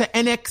extended into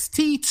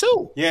NXT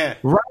too. Yeah,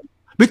 right.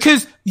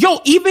 Because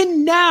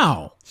even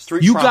now,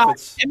 you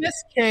Profits. Got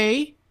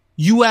MSK,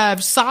 you have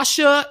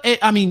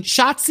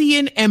Shotzi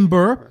and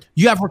Ember,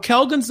 you have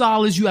Raquel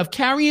Gonzalez, you have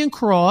Karrion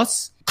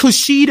Kross,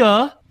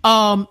 Kushida,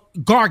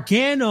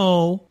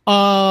 Gargano,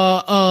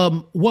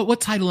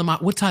 what title am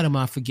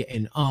I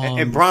forgetting?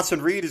 And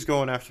Bronson Reed is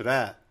going after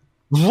that.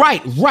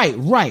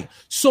 Right.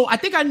 So I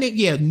think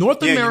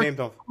North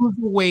America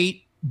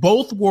cruiserweight,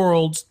 both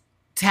worlds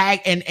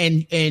tag and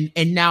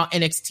now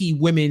NXT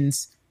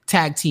women's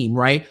tag team,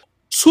 right?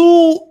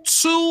 Two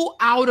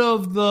out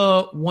of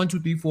the 1, 2,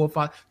 3, 4,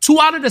 5. 2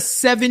 out of the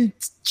 7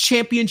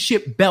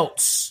 championship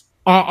belts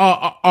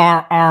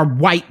are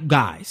white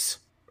guys.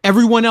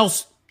 Everyone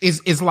else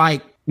is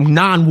like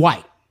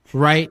non-white,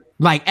 right?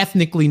 Like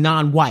ethnically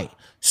non-white.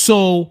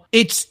 So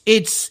it's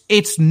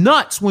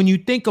nuts when you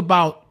think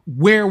about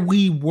where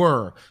we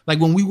were. Like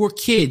when we were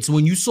kids,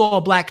 when you saw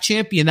a black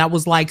champion, that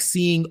was like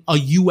seeing a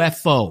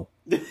UFO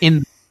in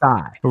the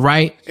sky,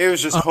 right? It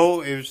was just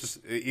it was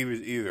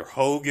either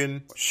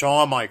Hogan or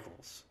Shawn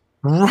Michaels.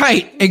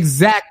 Right,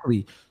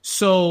 exactly.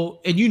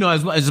 So, and you know,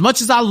 as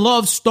much as I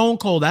love Stone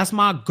Cold, that's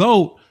my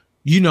GOAT,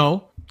 you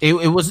know,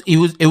 it was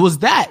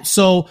that.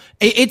 So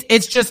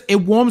it's just, it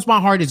warms my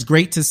heart. It's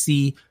great to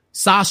see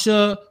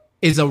Sasha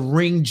is a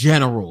ring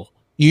general.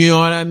 You know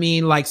what I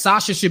mean? Like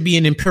Sasha should be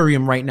in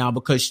Imperium right now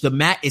because the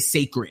mat is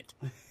sacred.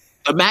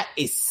 The mat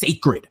is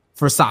sacred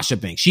for Sasha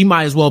Banks. She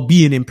might as well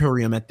be in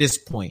Imperium at this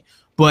point.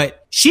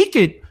 But she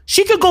could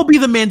go be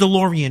the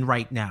Mandalorian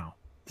right now.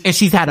 And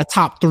she's had a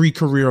top 3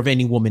 career of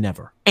any woman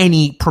ever.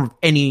 Any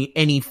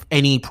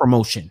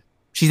promotion.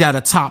 She's had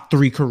a top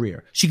 3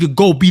 career. She could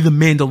go be the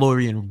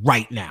Mandalorian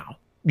right now.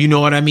 You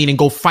know what I mean? And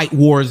go fight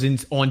wars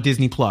on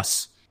Disney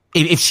Plus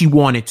if she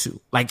wanted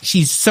to. Like,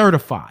 she's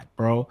certified,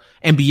 bro.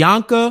 And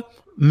Bianca,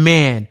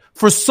 man,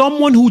 for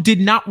someone who did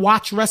not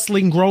watch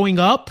wrestling growing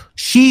up,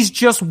 she's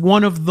just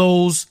one of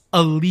those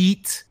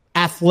elite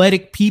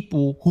athletic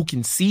people who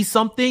can see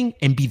something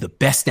and be the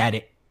best at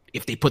it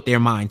if they put their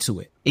mind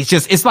to it.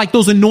 It's like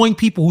those annoying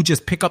people who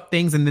just pick up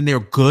things and then they're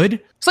good.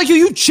 It's like,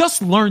 you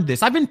just learned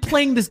this. I've been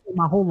playing this game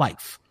my whole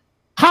life.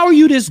 How are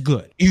you this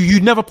good?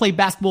 You never played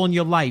basketball in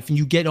your life and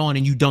you get on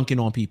and you dunking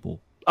on people.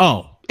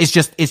 Oh, it's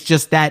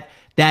just that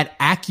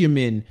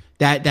acumen,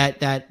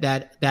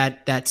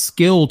 that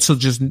skill to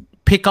just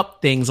pick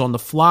up things on the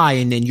fly,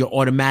 and then you're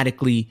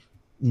automatically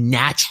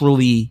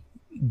naturally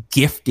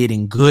gifted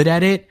and good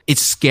at it.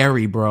 It's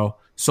scary, bro.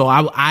 So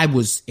I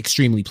was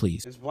extremely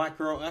pleased. It's black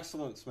girl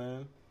excellence,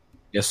 man.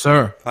 Yes,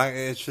 sir.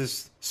 It's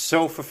just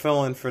so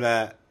fulfilling for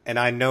that. And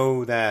I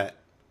know that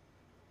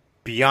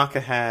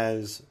Bianca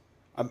has,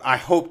 I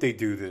hope they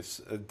do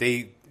this.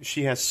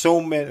 She has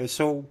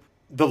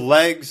the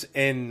legs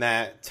in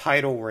that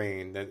title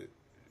reign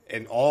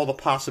and all the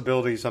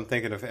possibilities I'm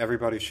thinking of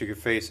everybody she could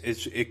face.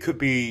 It could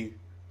be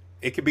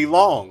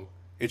long.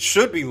 It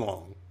should be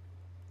long.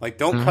 Like,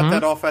 don't cut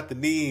that off at the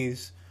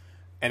knees.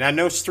 And I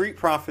know Street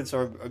Profits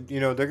are, you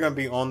know, they're going to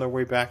be on their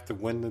way back to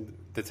win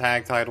the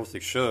tag titles. They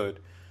should.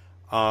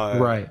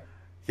 Right.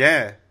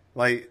 Yeah.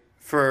 Like,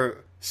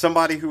 for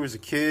somebody who was a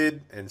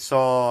kid and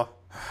saw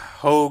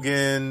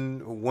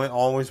Hogan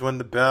always win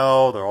the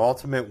belt, or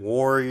Ultimate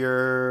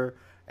Warrior,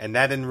 and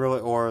that didn't really,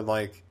 or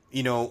like,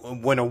 you know,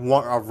 when a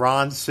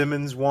Ron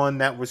Simmons won,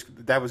 that was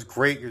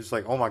great. It was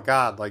like, oh my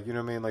God, like, you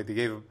know what I mean? Like, they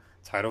gave a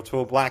title to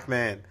a black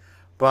man.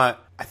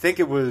 But I think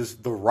it was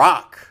The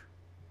Rock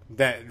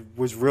that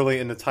was really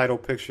in the title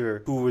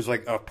picture, who was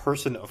like a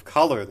person of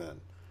color then.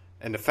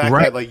 And the fact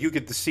that, like, you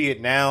get to see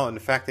it now, and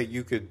the fact that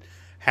you could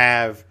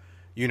have,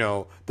 you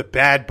know, the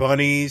Bad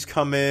Bunnies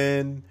come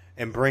in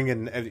and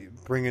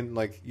bringing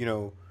like, you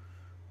know,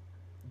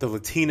 the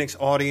Latinx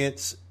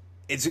audience.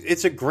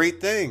 It's a great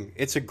thing.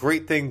 It's a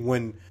great thing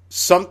when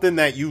something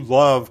that you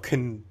love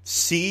can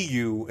see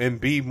you and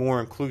be more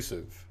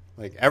inclusive.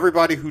 Like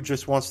everybody who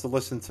just wants to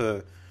listen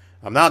to,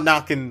 I'm not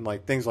knocking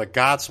like things like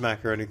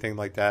Godsmack or anything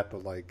like that,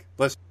 but like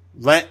let's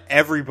let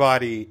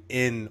everybody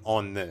in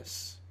on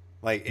this.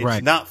 Like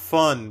it's not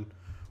fun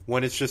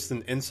when it's just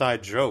an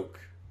inside joke.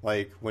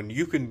 Like when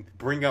you can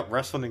bring up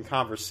wrestling in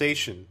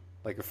conversation.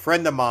 Like a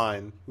friend of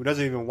mine who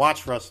doesn't even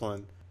watch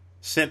wrestling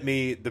sent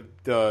me the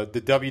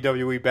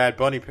WWE Bad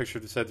Bunny picture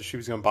that said that she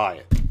was going to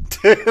buy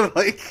it.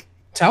 Like,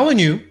 telling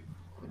you.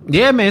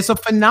 Yeah, man, it's a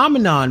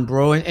phenomenon,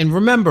 bro. And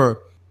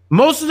remember,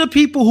 most of the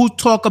people who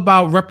talk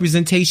about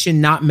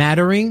representation not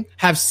mattering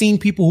have seen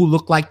people who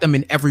look like them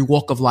in every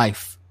walk of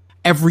life,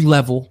 every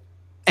level,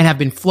 and have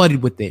been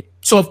flooded with it.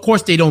 So, of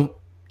course, they don't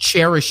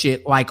cherish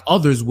it like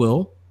others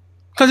will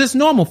because it's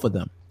normal for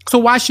them. So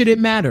why should it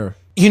matter?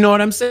 You know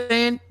what I'm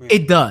saying? Yeah.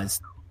 It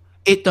does.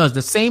 It does.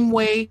 The same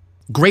way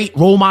great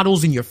role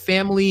models in your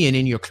family and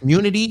in your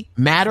community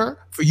matter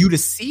for you to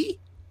see,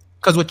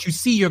 because what you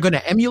see, you're going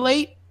to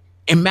emulate.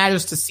 It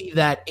matters to see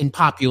that in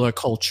popular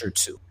culture,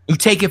 too. You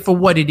take it for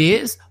what it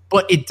is,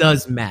 but it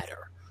does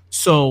matter.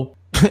 So,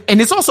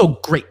 and it's also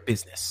great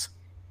business.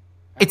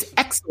 It's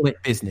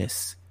excellent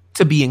business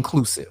to be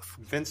inclusive.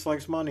 Vince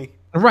likes money.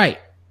 Right.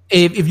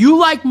 If you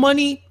like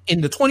money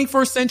in the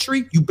 21st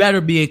century, you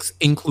better be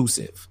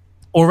inclusive.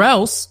 Or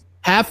else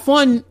have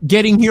fun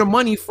getting your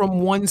money from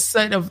one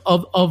set of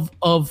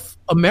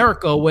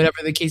America, or whatever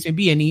the case may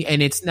be,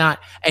 and it's not,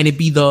 and it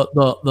be the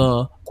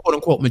quote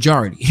unquote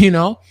majority, you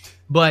know.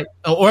 But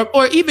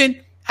or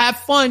even have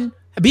fun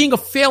being a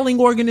failing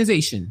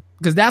organization,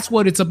 because that's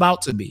what it's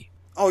about to be.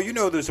 Oh, you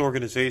know, there's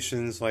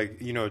organizations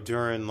like, you know,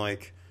 during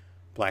like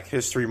Black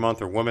History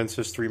Month or Women's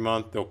History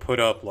Month, they'll put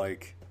up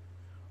like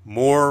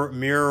more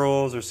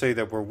murals or say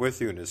that we're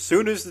with you, and as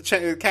soon as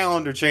the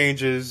calendar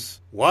changes,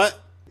 what?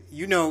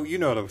 You know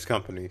those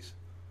companies.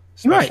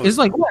 Especially, right. It's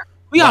like, what?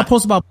 We gotta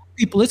post about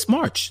people. It's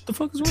March. The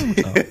fuck is wrong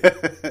with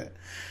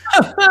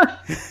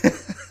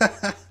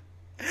that?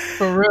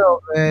 For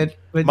real, man.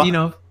 But you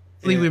know,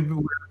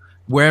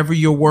 wherever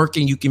you're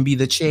working, you can be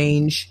the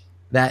change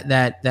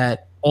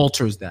that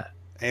alters that.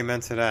 Amen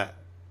to that.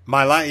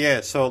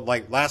 So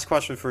like last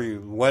question for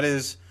you. What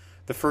is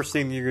the first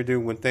thing you're gonna do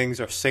when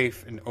things are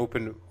safe and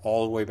open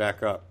all the way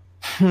back up?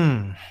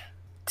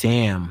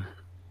 Damn.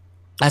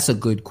 That's a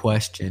good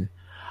question.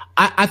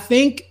 I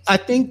think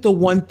the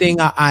one thing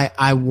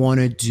I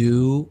want to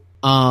do,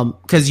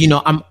 because you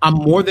know I'm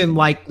more than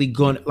likely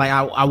going, like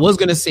I was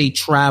gonna say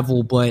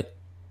travel, but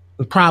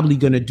I'm probably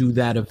gonna do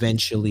that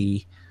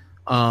eventually.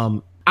 I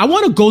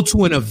want to go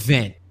to an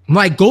event,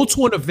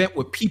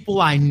 with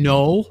people I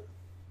know,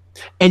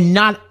 and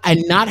not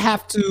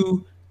have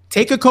to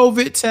take a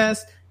COVID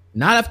test,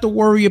 not have to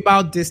worry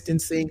about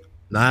distancing,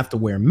 not have to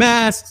wear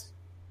masks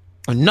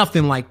or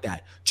nothing like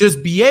that.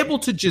 Just be able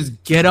to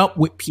just get up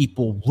with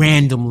people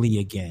randomly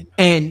again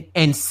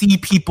and see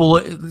people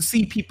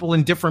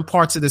in different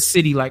parts of the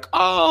city, like,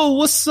 oh,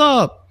 what's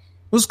up?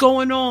 What's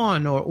going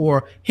on?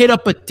 Or hit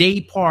up a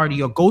day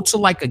party or go to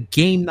like a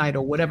game night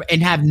or whatever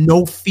and have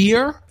no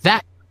fear.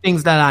 That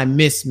things that I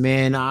miss,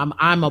 man. I'm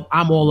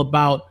all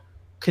about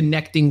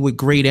connecting with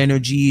great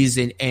energies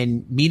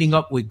and meeting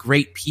up with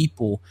great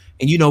people.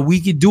 And, you know,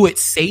 we could do it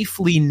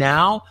safely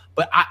now,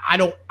 but I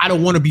don't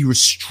want to be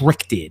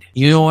restricted.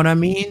 You know what I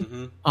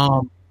mean?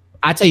 Mm-hmm.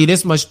 I tell you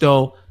this much,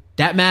 though.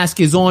 That mask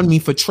is on me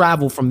for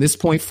travel from this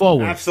point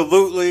forward.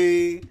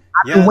 Absolutely.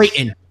 I've been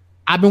waiting.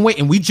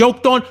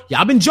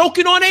 Y'all been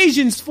joking on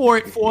Asians for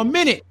a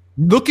minute.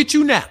 Look at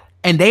you now.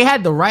 And they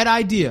had the right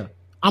idea.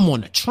 I'm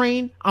on a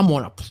train. I'm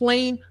on a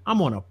plane.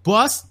 I'm on a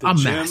bus.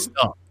 I'm masked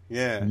up.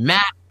 Yeah.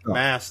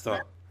 Masked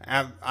up.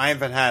 I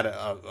haven't had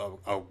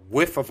a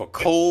whiff of a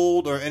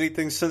cold or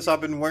anything since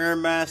I've been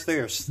wearing masks. They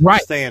are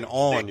staying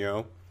on,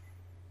 yo.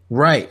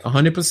 Right,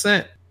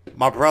 100%.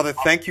 My brother,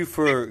 thank you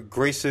for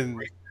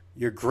gracing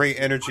your great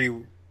energy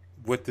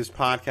with this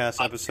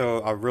podcast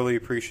episode. I really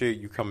appreciate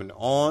you coming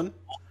on.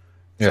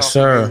 Yes,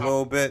 sir. A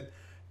little bit.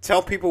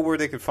 Tell people where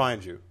they can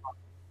find you.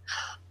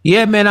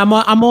 Yeah, man. I'm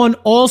on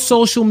all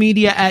social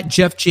media at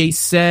Jeff J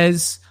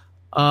Says.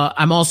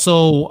 I'm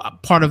also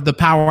part of the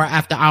Power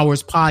After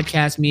Hours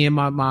podcast. Me and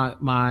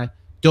my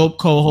dope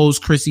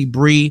co-host Chrissy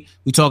Bree.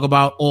 We talk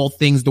about all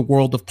things the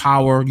world of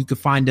power. You can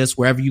find us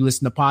wherever you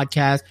listen to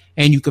podcasts,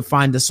 and you can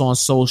find us on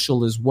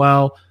social as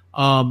well.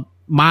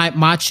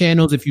 My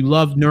channels, if you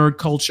love nerd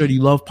culture,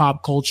 you love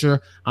pop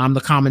culture, I'm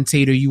the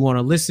commentator you want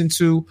to listen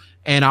to.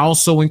 And I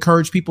also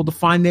encourage people to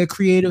find their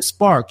creative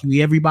spark.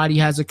 Everybody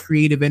has a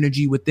creative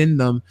energy within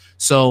them.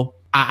 So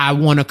I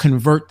want to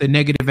convert the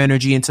negative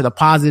energy into the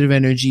positive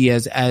energy,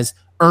 as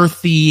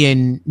earthy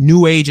and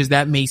new age as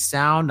that may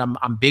sound.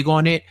 I'm big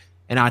on it.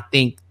 And I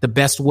think the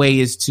best way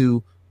is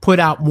to put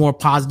out more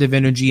positive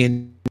energy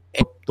and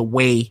the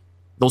way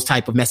those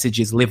type of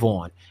messages live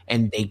on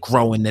and they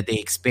grow and that they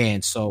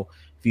expand. So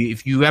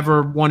if you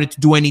ever wanted to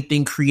do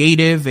anything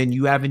creative and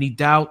you have any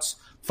doubts,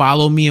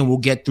 follow me and we'll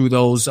get through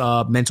those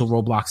mental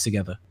roadblocks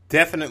together.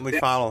 Definitely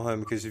follow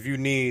him, because if you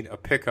need a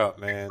pickup,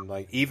 man,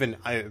 like even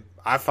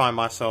I find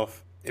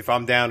myself, if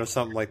I'm down or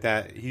something like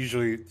that, he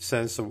usually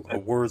sends some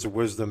words of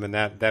wisdom, and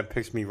that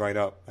picks me right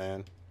up,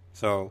 man.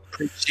 So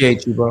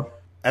appreciate you, bro.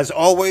 As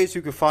always,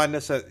 you can find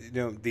us at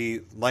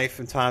the Life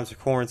and Times of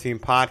Quarantine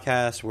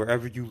podcast,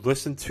 wherever you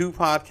listen to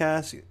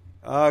podcasts.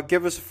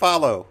 Give us a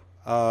follow,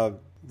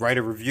 write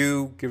a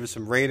review, give us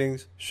some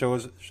ratings, show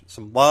us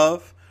some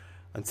love.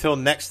 Until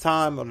next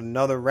time on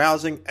another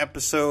rousing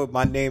episode,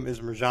 my name is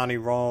Murjani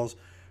Rawls.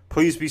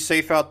 Please be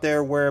safe out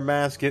there, wear a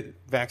mask, get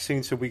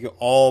vaccines so we can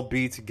all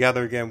be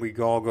together again. We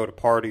can all go to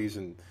parties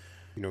and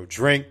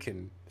drink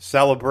and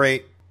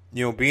celebrate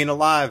being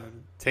alive.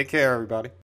 Take care, everybody.